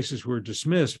these cases were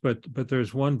dismissed, but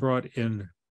there's one brought in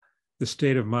the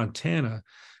state of Montana,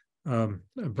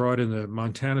 brought in the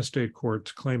Montana state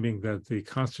courts, claiming that the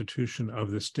Constitution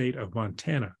of the state of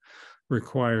Montana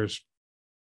requires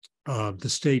the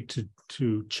state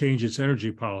to change its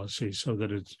energy policy so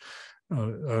that it's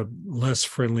less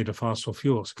friendly to fossil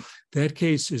fuels. That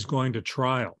case is going to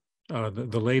trial.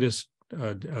 The latest,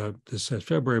 this says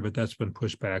February, but that's been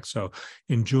pushed back. So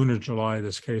in June or July,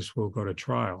 this case will go to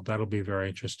trial. That'll be very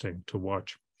interesting to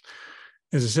watch.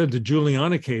 As I said, the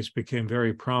Juliana case became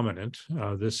very prominent.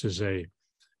 This is a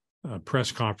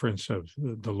press conference of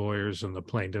the lawyers and the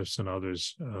plaintiffs and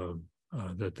others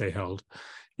that they held.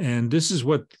 And this is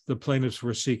what the plaintiffs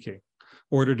were seeking.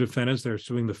 Order defendants, they're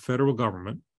suing the federal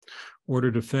government, order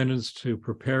defendants to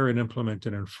prepare and implement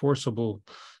an enforceable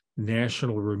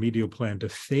national remedial plan to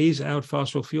phase out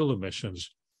fossil fuel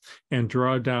emissions and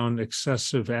draw down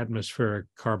excessive atmospheric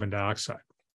carbon dioxide.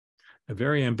 A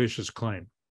very ambitious claim.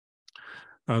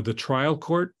 The trial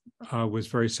court was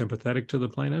very sympathetic to the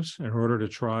plaintiffs and ordered a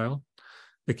trial.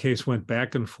 The case went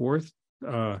back and forth,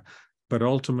 but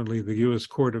ultimately the U.S.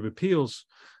 Court of Appeals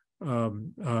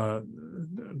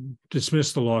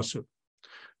dismissed the lawsuit.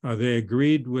 They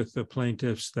agreed with the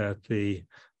plaintiffs that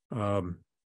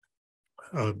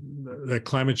that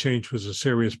climate change was a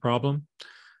serious problem.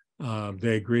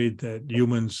 They agreed that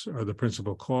humans are the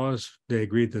principal cause. They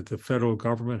agreed that the federal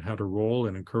government had a role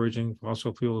in encouraging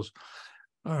fossil fuels.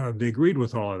 They agreed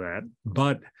with all of that,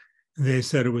 but they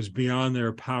said it was beyond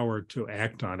their power to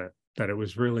act on it, that it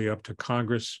was really up to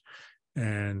Congress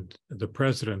and the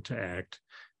president to act,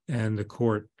 and the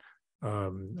court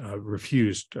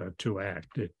refused to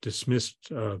act. It dismissed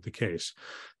the case.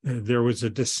 There was a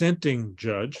dissenting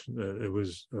judge. It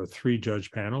was a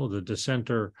 3-judge panel. The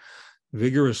dissenter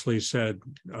vigorously said,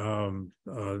 no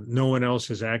one else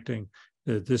is acting,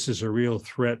 that this is a real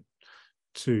threat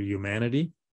to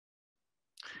humanity,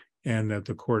 and that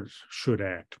the court should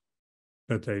act.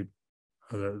 But the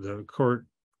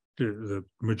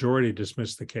majority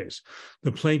dismissed the case.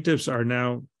 The plaintiffs are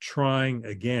now trying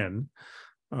again.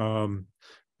 They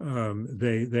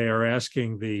are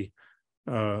asking the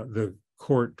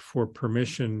court for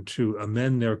permission to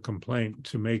amend their complaint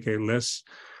to make a less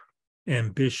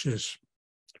ambitious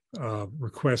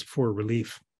request for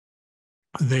relief.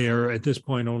 They are at this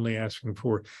point only asking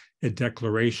for a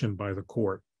declaration by the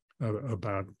court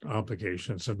about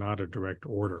obligations and not a direct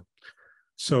order.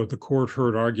 So the court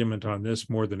heard argument on this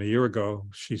more than a year ago.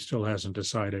 She still hasn't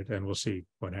decided, and we'll see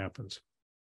what happens.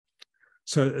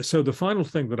 So the final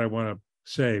thing that I want to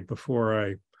say before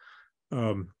I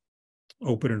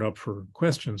open it up for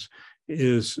questions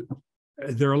is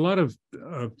there are a lot of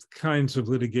kinds of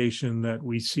litigation that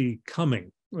we see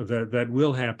coming that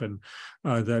will happen,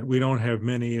 that we don't have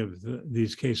many of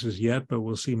these cases yet, but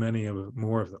we'll see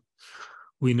more of them.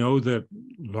 We know that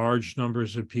large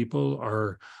numbers of people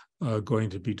are going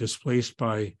to be displaced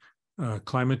by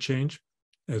climate change,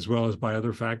 as well as by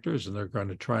other factors, and they're going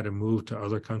to try to move to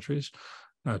other countries.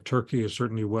 Turkey is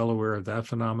certainly well aware of that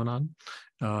phenomenon,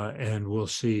 and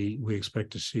we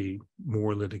expect to see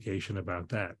more litigation about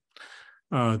that.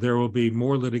 There will be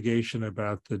more litigation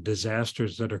about the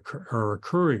disasters that are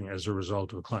occurring as a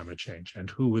result of climate change and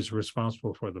who is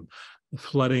responsible for them.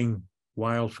 Flooding,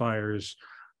 wildfires,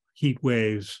 heat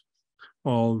waves,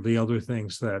 all the other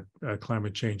things that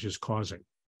climate change is causing.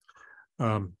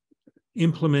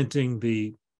 Implementing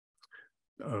the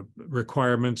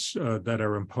requirements that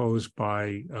are imposed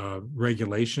by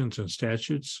regulations and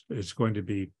statutes is going to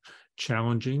be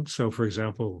challenging. So, for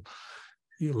example,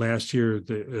 last year,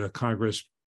 the Congress,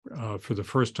 for the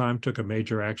first time, took a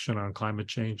major action on climate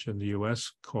change in the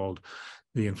U.S. called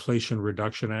the Inflation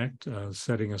Reduction Act,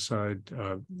 setting aside,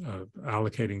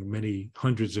 allocating many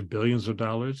hundreds of billions of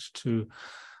dollars to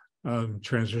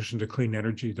transition to clean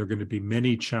energy. There are going to be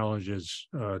many challenges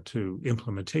to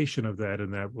implementation of that,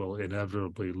 and that will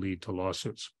inevitably lead to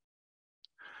lawsuits.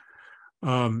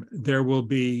 There will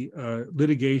be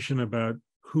litigation about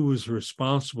who is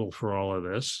responsible for all of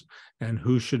this and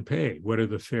who should pay. What are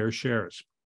the fair shares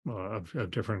of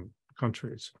different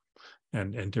countries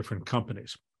and different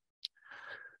companies?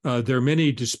 There are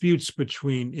many disputes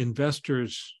between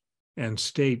investors and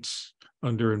states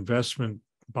under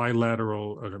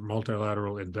bilateral or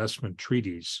multilateral investment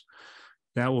treaties.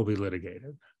 That will be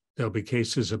litigated. There'll be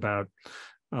cases about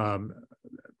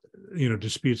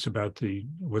disputes about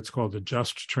what's called the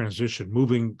just transition,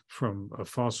 moving from a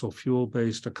fossil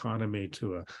fuel-based economy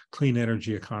to a clean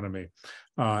energy economy,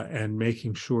 and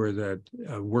making sure that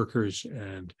workers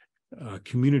and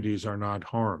communities are not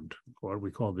harmed, what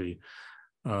we call the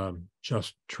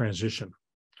just transition.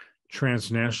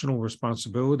 Transnational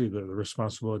responsibility, the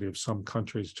responsibility of some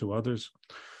countries to others.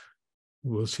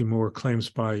 We'll see more claims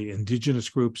by indigenous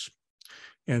groups,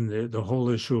 and the whole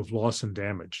issue of loss and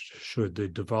damage. Should the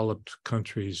developed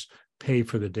countries pay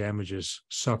for the damages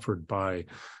suffered by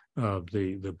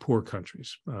the poor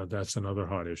countries? That's another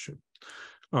hot issue.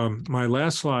 My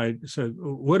last slide said,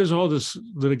 what does all this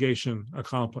litigation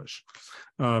accomplish?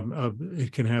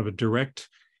 It can have a direct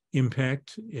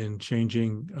impact in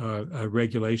changing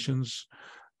regulations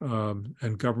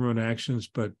and government actions,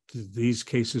 but these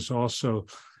cases also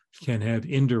can have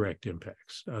indirect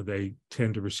impacts. They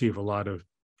tend to receive a lot of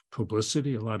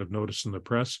publicity, a lot of notice in the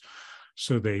press,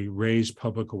 so they raise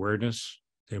public awareness,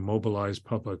 they mobilize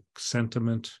public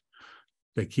sentiment,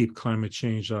 they keep climate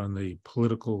change on the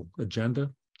political agenda,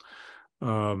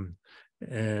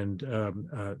 and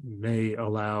may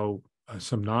allow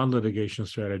some non-litigation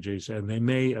strategies, and they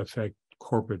may affect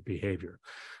corporate behavior.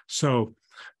 So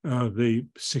the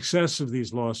success of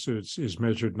these lawsuits is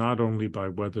measured not only by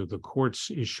whether the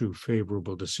courts issue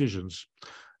favorable decisions,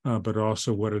 but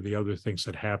also what are the other things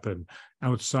that happen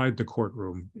outside the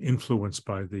courtroom influenced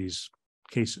by these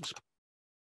cases.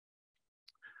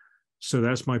 So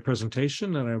that's my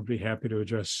presentation, and I would be happy to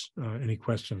address any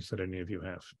questions that any of you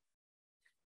have.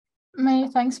 Many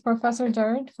thanks, Professor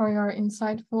Gerrard, for your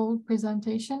insightful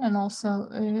presentation and also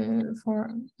for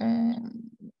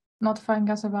notifying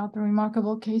us about the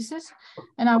remarkable cases.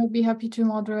 And I would be happy to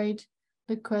moderate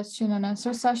the question and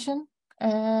answer session.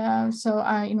 So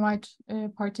I invite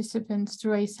participants to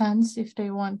raise hands if they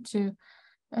want to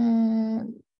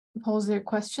pose their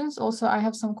questions. Also, I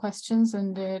have some questions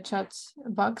in the chat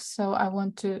box, so I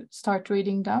want to start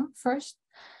reading them first.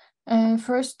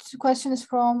 First question is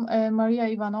from Maria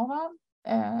Ivanova.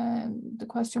 The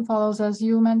question follows: as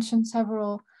you mentioned,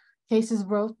 several cases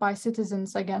brought by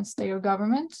citizens against their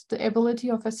government. The ability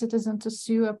of a citizen to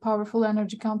sue a powerful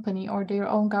energy company or their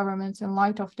own government in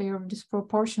light of their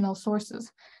disproportional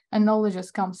sources and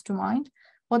knowledges comes to mind.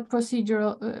 What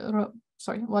procedural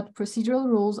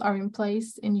rules are in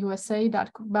place in USA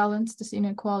that could balance this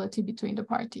inequality between the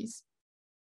parties?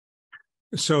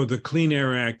 So the Clean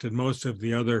Air Act and most of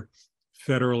the other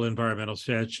federal environmental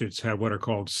statutes have what are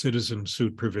called citizen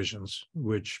suit provisions,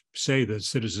 which say that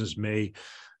citizens may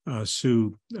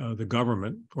sue the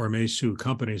government or may sue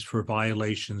companies for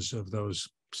violations of those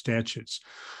statutes.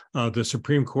 The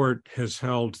Supreme Court has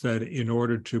held that in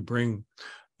order to bring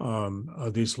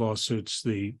these lawsuits,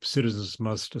 the citizens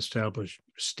must establish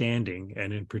standing,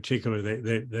 and in particular,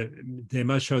 they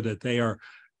must show that they are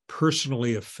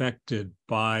personally affected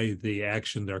by the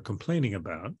action they're complaining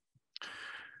about,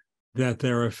 that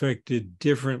they're affected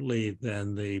differently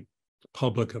than the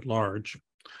public at large,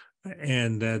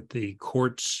 and that the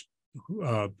courts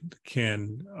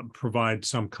can provide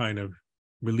some kind of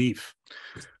relief.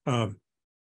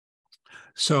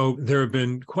 So there have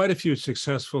been quite a few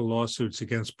successful lawsuits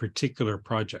against particular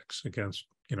projects, against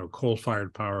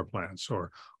coal-fired power plants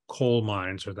or coal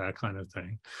mines or that kind of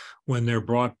thing, when they're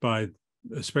brought by,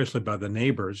 especially by the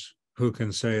neighbors, who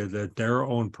can say that their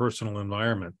own personal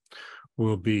environment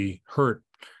will be hurt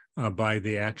by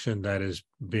the action that is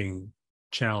being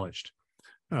challenged.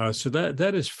 So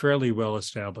that is fairly well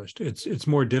established. It's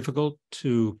more difficult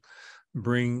to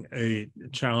bring a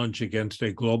challenge against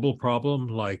a global problem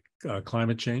like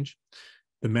climate change.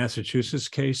 The Massachusetts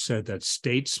case said that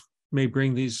states may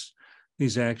bring these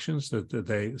actions,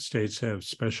 that states have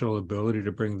special ability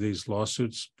to bring these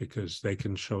lawsuits because they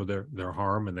can show their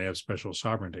harm and they have special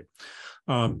sovereignty.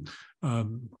 But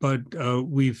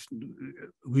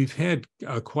we've had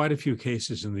quite a few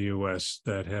cases in the U.S.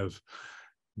 that have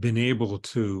been able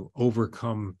to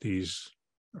overcome these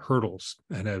hurdles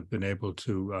and have been able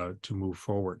to move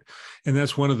forward, and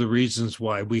that's one of the reasons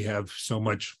why we have so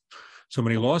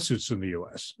many lawsuits in the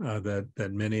U.S.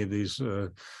 That many of these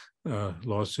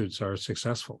lawsuits are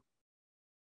successful.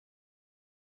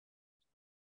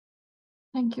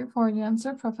 Thank you for the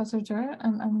answer, Professor Gerrard,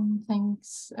 and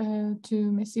thanks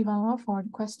to Ms. Ivanova for the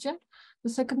question. The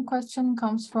second question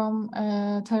comes from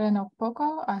Terena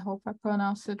Poko. I hope I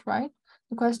pronounced it right.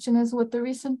 The question is, with the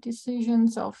recent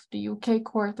decisions of the UK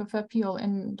Court of Appeal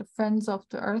in the Friends of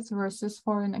the Earth versus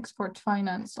Foreign Export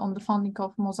Finance on the funding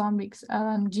of Mozambique's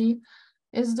LNG,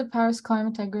 is the Paris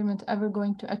Climate Agreement ever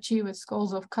going to achieve its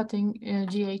goals of cutting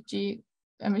GHG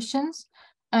emissions?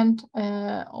 And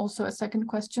also a second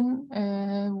question,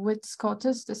 with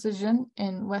Scott's decision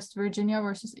in West Virginia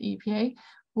versus EPA,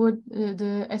 would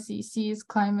the SEC's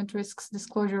climate risks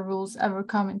disclosure rules ever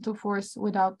come into force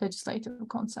without legislative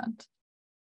consent?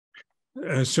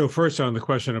 So first on the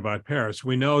question about Paris,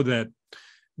 we know that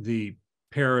the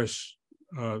Paris,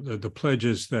 the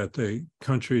pledges that the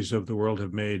countries of the world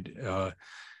have made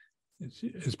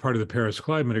as part of the Paris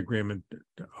Climate Agreement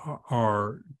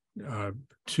are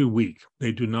too weak.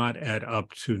 They do not add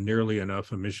up to nearly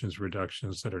enough emissions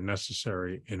reductions that are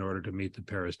necessary in order to meet the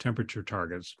Paris temperature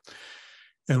targets.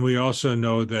 And we also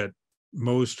know that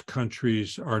most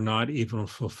countries are not even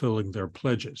fulfilling their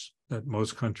pledges, that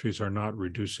most countries are not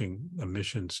reducing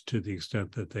emissions to the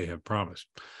extent that they have promised.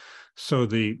 So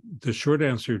the short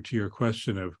answer to your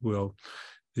question of will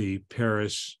the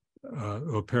Paris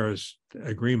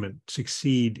Agreement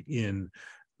succeed in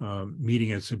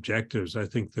meeting its objectives, I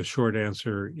think the short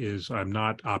answer is I'm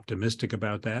not optimistic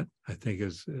about that. I think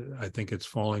it's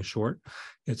falling short.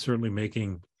 It's certainly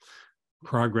making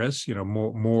progress.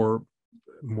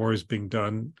 More is being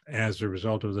done as a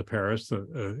result of the Paris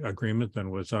Agreement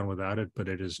than was done without it, but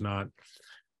it is not.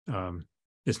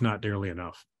 It's not nearly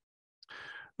enough.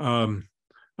 On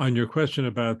your question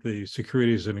about the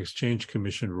Securities and Exchange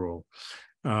Commission rule,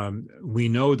 we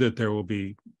know that there will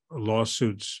be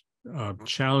lawsuits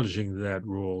challenging that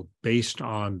rule based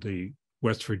on the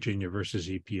West Virginia versus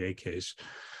EPA case.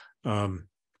 And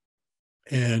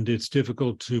it's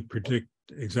difficult to predict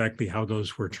exactly how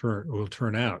those will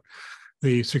turn out.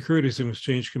 The Securities and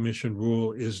Exchange Commission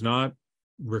rule is not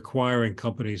requiring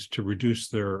companies to reduce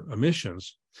their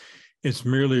emissions. It's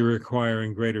merely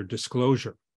requiring greater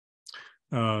disclosure.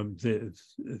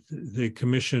 The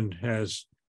commission has,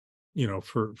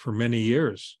 for many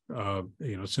years,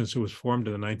 since it was formed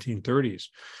in the 1930s,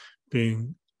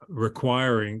 being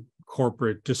requiring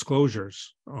corporate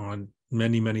disclosures on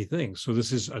many, many things. So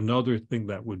this is another thing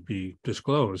that would be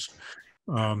disclosed.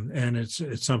 And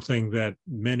it's something that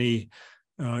many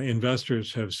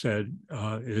investors have said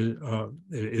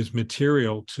is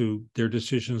material to their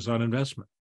decisions on investment.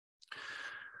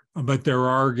 But there are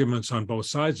arguments on both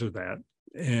sides of that,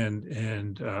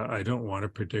 and I don't want to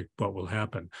predict what will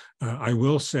happen. I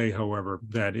will say, however,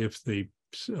 that if the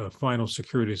final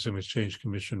Securities and Exchange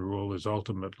Commission rule is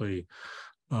ultimately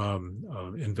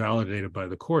invalidated by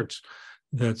the courts,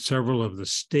 that several of the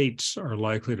states are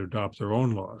likely to adopt their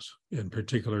own laws. In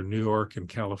particular, New York and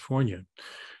California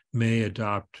may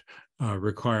adopt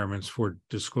requirements for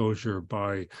disclosure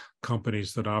by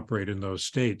companies that operate in those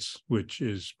states, which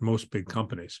is most big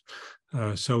companies.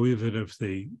 So even if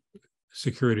the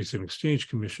Securities and Exchange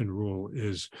Commission rule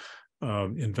is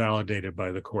invalidated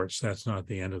by the courts, that's not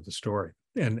the end of the story.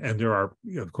 And there are,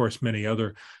 of course, many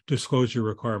other disclosure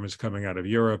requirements coming out of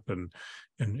Europe and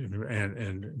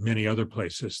many other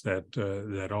places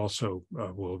that also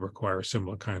will require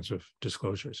similar kinds of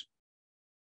disclosures.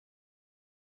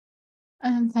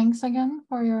 And thanks again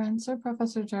for your answer,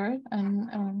 Professor Gerrard,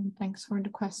 and thanks for the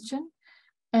question.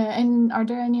 And are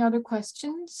there any other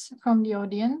questions from the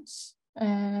audience?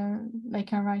 They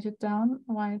can write it down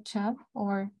via chat,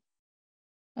 or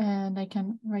they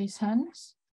can raise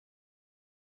hands.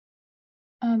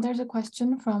 There's a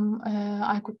question from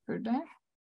Aykut Pürde.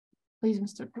 Please,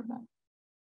 Mr. Pürde.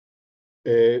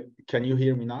 Can you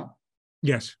hear me now?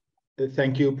 Yes.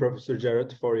 Thank you, Professor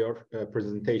Gerrard, for your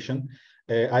presentation.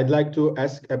 I'd like to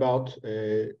ask about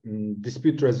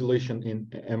dispute resolution in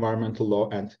environmental law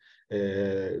and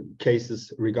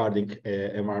cases regarding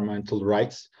environmental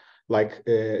rights. Like,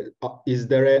 is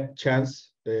there a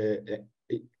chance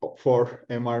for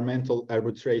environmental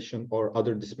arbitration or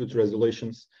other dispute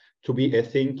resolutions to be a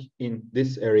thing in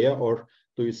this area, or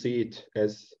do you see it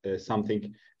as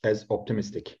something as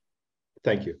optimistic?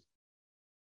 Thank you.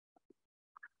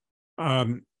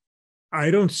 I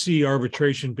don't see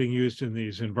arbitration being used in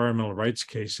these environmental rights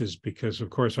cases because, of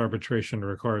course, arbitration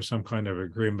requires some kind of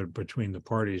agreement between the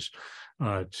parties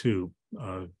to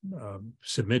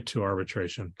submit to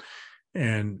arbitration.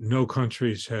 And no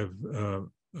countries have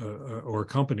or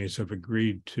companies have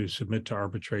agreed to submit to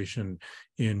arbitration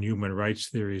in human rights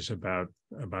theories about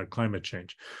climate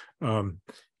change.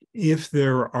 If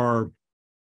there are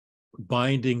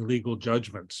binding legal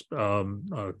judgments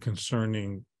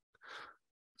concerning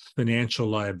financial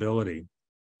liability,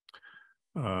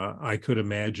 I could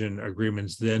imagine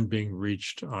agreements then being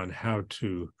reached on how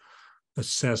to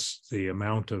assess the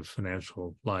amount of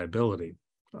financial liability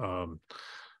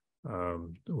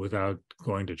without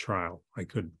going to trial. I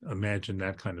could imagine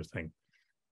that kind of thing.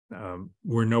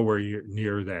 We're nowhere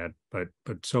near that, but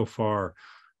so far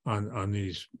on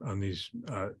these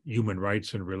human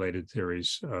rights and related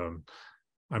theories,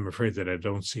 I'm afraid that I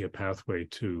don't see a pathway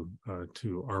to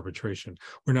arbitration.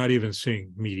 We're not even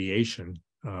seeing mediation,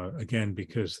 again,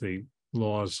 because the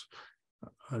laws,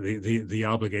 the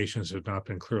obligations have not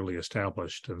been clearly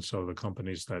established. And so the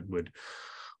companies that would,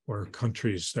 or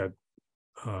countries that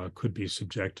could be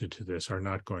subjected to this are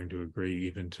not going to agree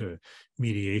even to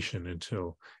mediation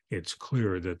until it's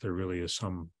clear that there really is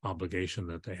some obligation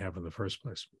that they have in the first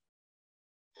place.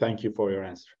 Thank you for your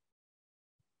answer.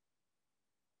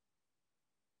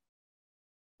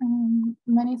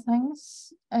 Many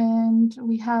thanks. And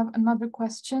we have another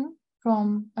question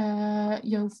from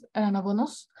Yağız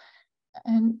Erenabonus.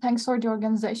 And thanks for the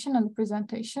organization and the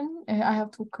presentation. I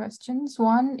have two questions.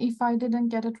 One, if I didn't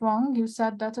get it wrong, you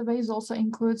said database also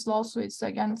includes lawsuits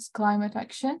against climate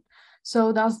action.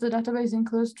 So does the database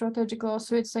include strategic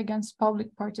lawsuits against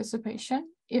public participation?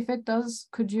 If it does,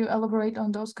 could you elaborate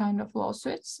on those kind of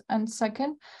lawsuits? And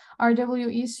second,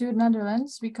 RWE sued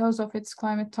Netherlands because of its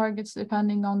climate targets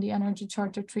depending on the Energy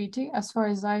Charter Treaty. As far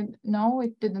as I know,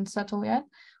 it didn't settle yet.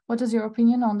 What is your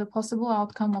opinion on the possible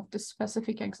outcome of this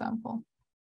specific example?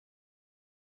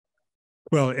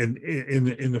 Well,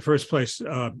 in the first place,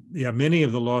 yeah, many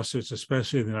of the lawsuits,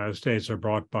 especially in the United States, are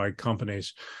brought by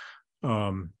companies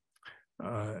and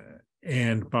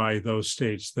by those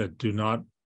states that do not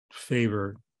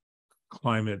favor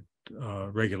climate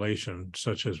regulation,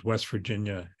 such as West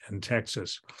Virginia and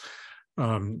Texas,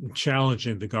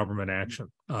 challenging the government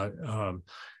action.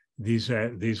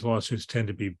 These lawsuits tend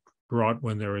to be brought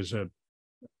when there is a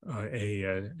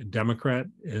Democrat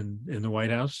in the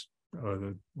White House,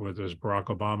 whether it's Barack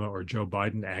Obama or Joe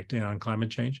Biden acting on climate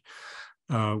change.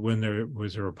 When there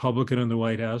was a Republican in the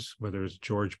White House, whether it's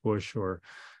George Bush or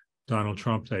Donald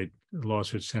Trump,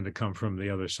 lawsuits tend to come from the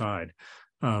other side.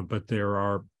 But there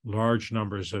are large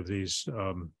numbers of these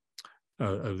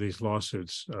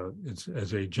lawsuits. It's,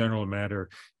 as a general matter,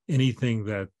 anything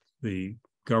that the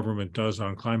government does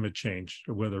on climate change,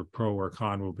 whether pro or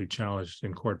con, will be challenged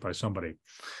in court by somebody.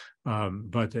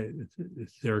 But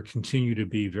there continue to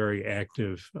be very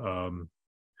active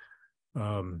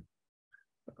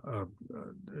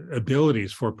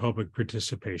abilities for public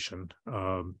participation.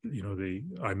 I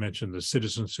mentioned the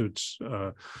citizen suits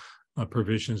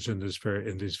provisions in these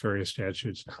various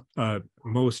statutes.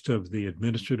 Most of the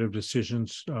administrative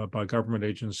decisions by government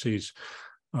agencies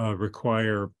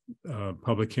require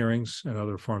public hearings and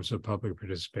other forms of public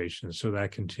participation. So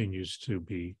that continues to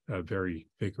be very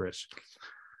vigorous.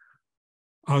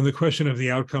 On the question of the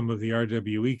outcome of the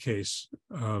RWE case,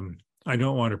 I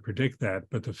don't want to predict that,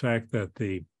 but the fact that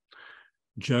the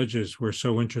judges were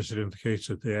so interested in the case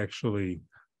that they actually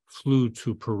flew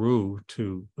to Peru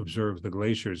to observe the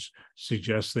glaciers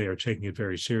suggests they are taking it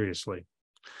very seriously.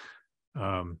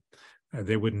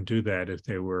 They wouldn't do that if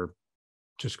they were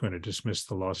just going to dismiss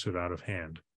the lawsuit out of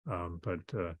hand.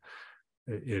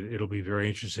 It'll be very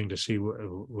interesting to see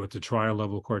what the trial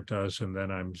level court does, and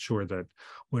then I'm sure that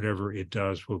whatever it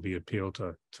does will be appealed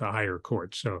to higher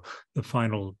courts. So the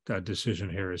final decision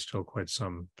here is still quite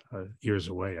some years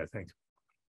away, I think.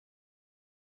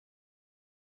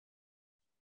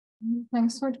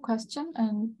 Thanks for the question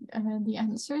and the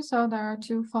answer. So there are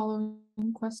two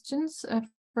following questions.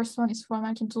 First one is from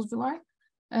Akin Tuzcular.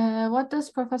 What does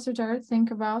Professor Gerrard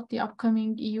think about the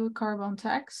upcoming EU carbon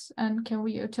tax, and can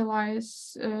we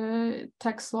utilize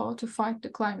tax law to fight the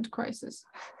climate crisis?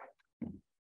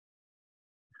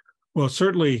 Well,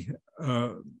 certainly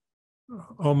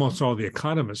almost all the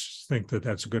economists think that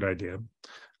that's a good idea.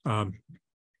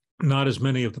 Not as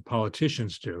many of the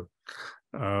politicians do.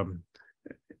 I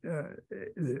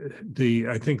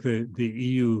think the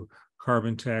EU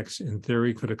carbon tax in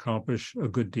theory could accomplish a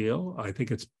good deal. I think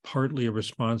it's partly a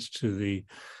response to the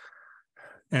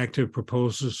active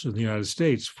proposals in the United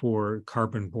States for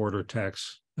carbon border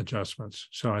tax adjustments.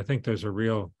 So I think there's a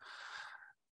real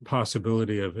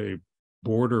possibility of a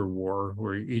border war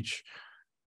where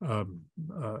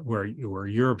where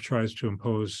Europe tries to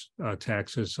impose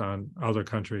taxes on other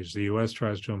countries, the US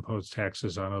tries to impose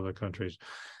taxes on other countries.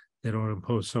 They don't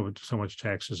impose so much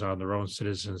taxes on their own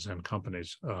citizens and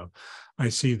companies. I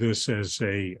see this as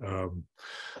a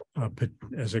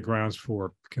grounds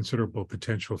for considerable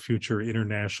potential future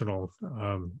international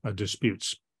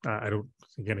disputes. I don't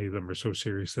think any of them are so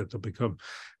serious that they'll become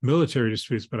military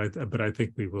disputes, but I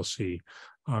think we will see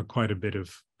quite a bit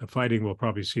of fighting. We'll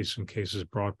probably see some cases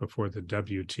brought before the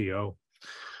WTO,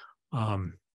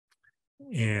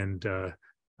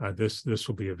 this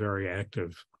will be a very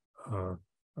active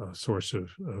source of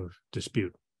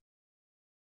dispute.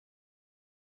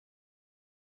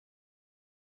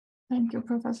 Thank you,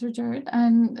 Professor Gerrard.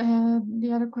 And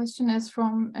the other question is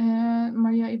from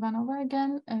Maria Ivanova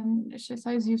again. And she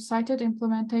says, you've cited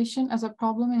implementation as a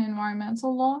problem in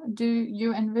environmental law. Do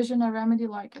you envision a remedy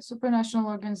like a supranational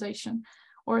organization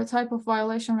or a type of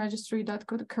violation registry that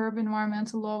could curb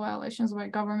environmental law violations by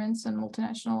governments and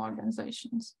multinational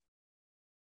organizations?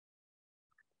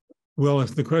 Well,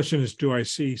 if the question is, do I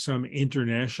see some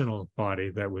international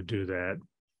body that would do that?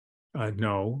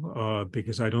 No,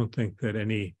 because I don't think that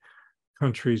any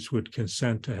countries would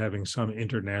consent to having some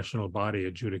international body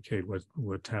adjudicate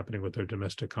what's happening with their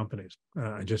domestic companies.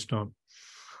 I just don't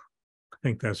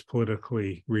think that's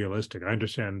politically realistic. I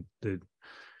understand the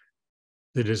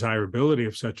desirability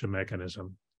of such a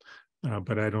mechanism,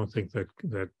 but I don't think that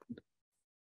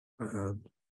the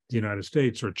United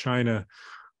States or China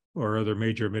or other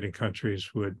major emitting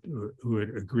countries would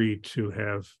agree to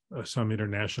have some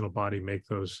international body make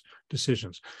those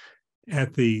decisions.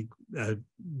 At the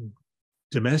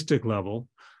domestic level,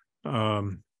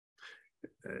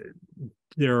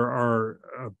 there are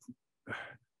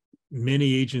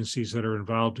many agencies that are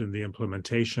involved in the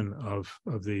implementation of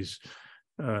these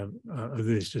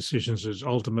decisions. It's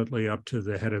ultimately up to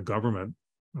the head of government,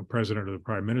 the president or the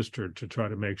prime minister, to try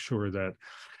to make sure that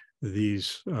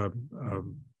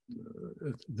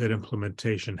that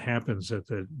implementation happens at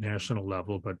the national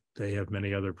level, but they have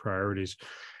many other priorities.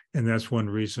 And that's one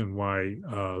reason why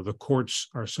the courts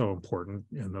are so important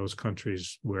in those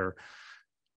countries where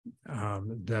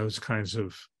those kinds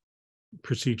of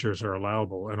procedures are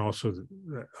allowable, and also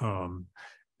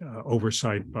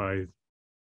oversight by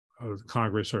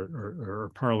Congress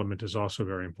or Parliament is also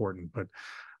very important. But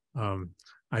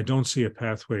I don't see a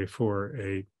pathway for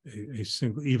a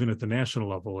single, even at the national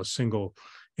level, a single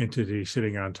entity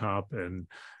sitting on top and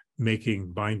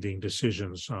making binding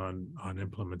decisions on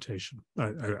implementation.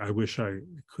 I wish I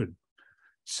could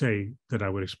say that I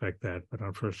would expect that, but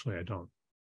unfortunately I don't.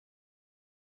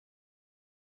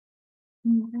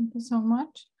 Thank you so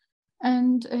much.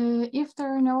 And if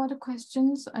there are no other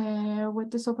questions, with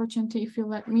this opportunity, if you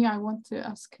let me, I want to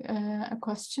ask a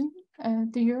question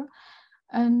to you.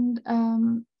 And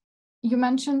you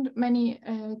mentioned many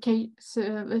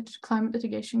climate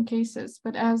litigation cases,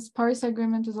 but as Paris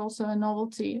Agreement is also a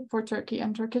novelty for Turkey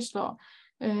and Turkish law,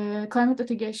 climate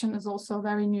litigation is also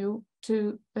very new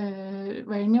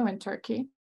in Turkey.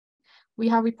 We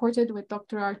have reported with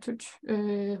Dr. Artuç,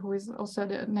 who is also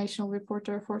the national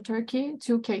reporter for Turkey,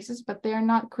 2 cases, but they are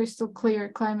not crystal clear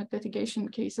climate litigation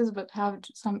cases, but have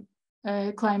some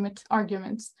climate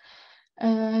arguments.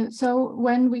 So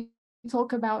when we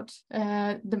talk about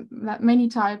the many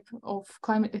type of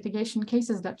climate litigation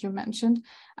cases that you mentioned,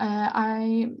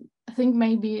 I think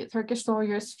maybe Turkish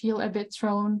lawyers feel a bit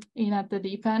thrown in at the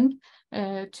deep end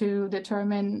to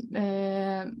determine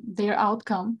their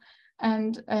outcome.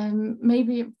 And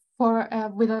maybe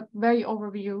with a very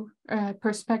overview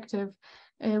perspective,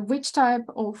 which type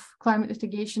of climate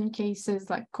litigation cases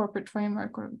like corporate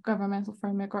framework or governmental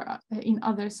framework or in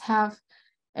others have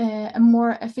a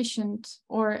more efficient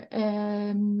or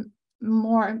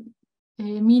more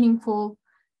meaningful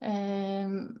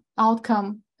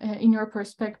outcome in your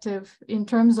perspective in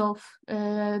terms of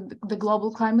the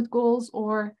global climate goals,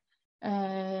 or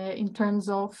in terms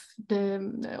of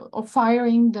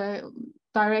firing the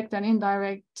direct and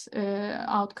indirect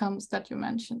outcomes that you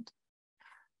mentioned?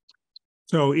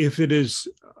 So if it is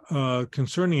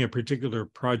concerning a particular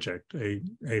project,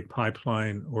 a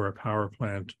pipeline or a power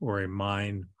plant or a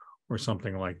mine or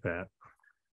something like that,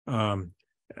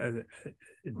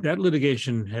 that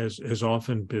litigation has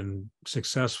often been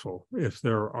successful if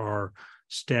there are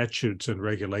statutes and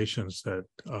regulations that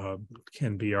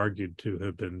can be argued to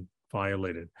have been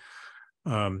violated.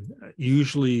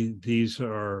 Usually these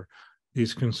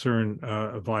concern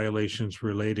violations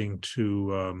relating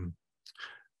to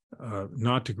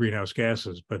not to greenhouse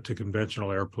gases, but to conventional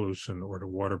air pollution or to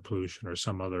water pollution or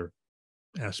some other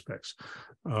aspects.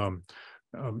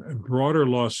 Broader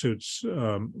lawsuits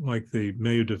like the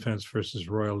Milieu Defense versus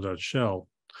Royal Dutch Shell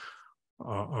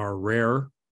are rare.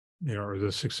 Or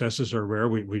the successes are rare.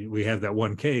 We have that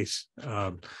one case.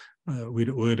 We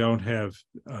don't have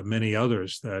many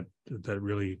others that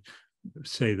really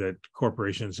say that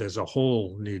corporations as a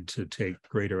whole need to take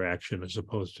greater action as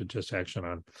opposed to just action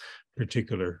on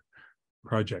particular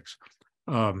projects.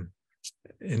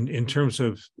 In terms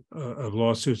of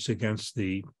lawsuits against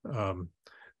the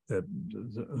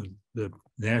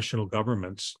national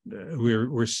governments,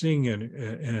 we're seeing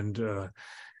an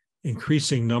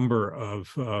increasing number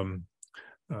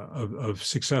of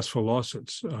successful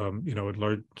lawsuits. It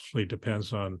largely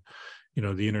depends on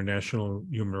the international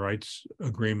human rights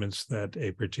agreements that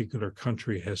a particular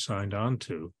country has signed on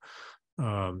to.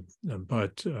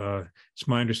 But it's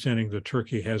my understanding that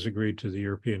Turkey has agreed to the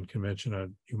European Convention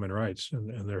on Human Rights,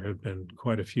 and there have been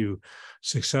quite a few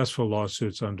successful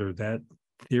lawsuits under that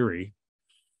theory.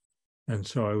 And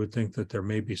so I would think that there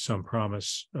may be some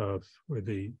promise for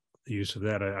the use of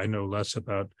that. I know less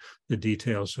about the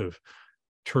details of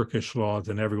Turkish law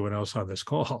than everyone else on this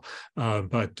call,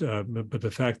 but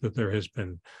the fact that there has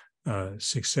been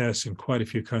success in quite a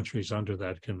few countries under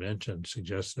that convention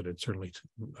suggests that it certainly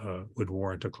would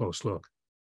warrant a close look.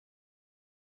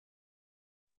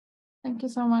 Thank you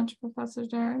so much, Professor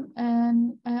Gerrard.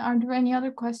 And are there any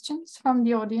other questions from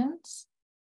the audience?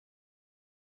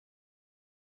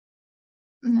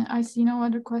 I see no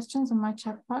other questions in my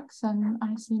chat box, and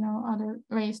I see no other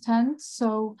raised hands.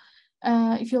 So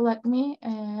if you let me,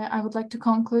 I would like to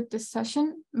conclude this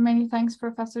session. Many thanks,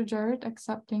 Professor Gerrard,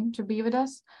 accepting to be with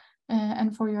us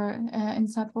and for your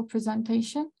insightful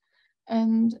presentation.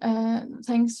 And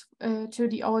thanks to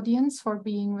the audience for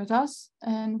being with us.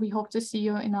 And we hope to see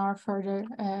you in our further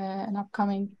and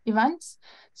upcoming events.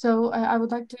 So I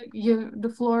would like to give the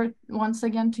floor once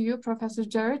again to you, Professor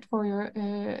Gerrard, for your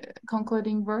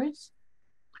concluding words.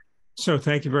 So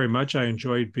thank you very much. I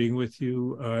enjoyed being with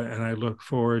you, and I look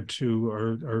forward to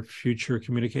our future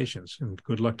communications, and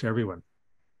good luck to everyone.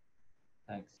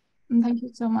 Thanks. Thank you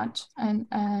so much. And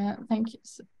thank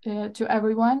you to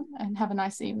everyone, and have a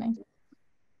nice evening.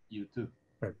 You too.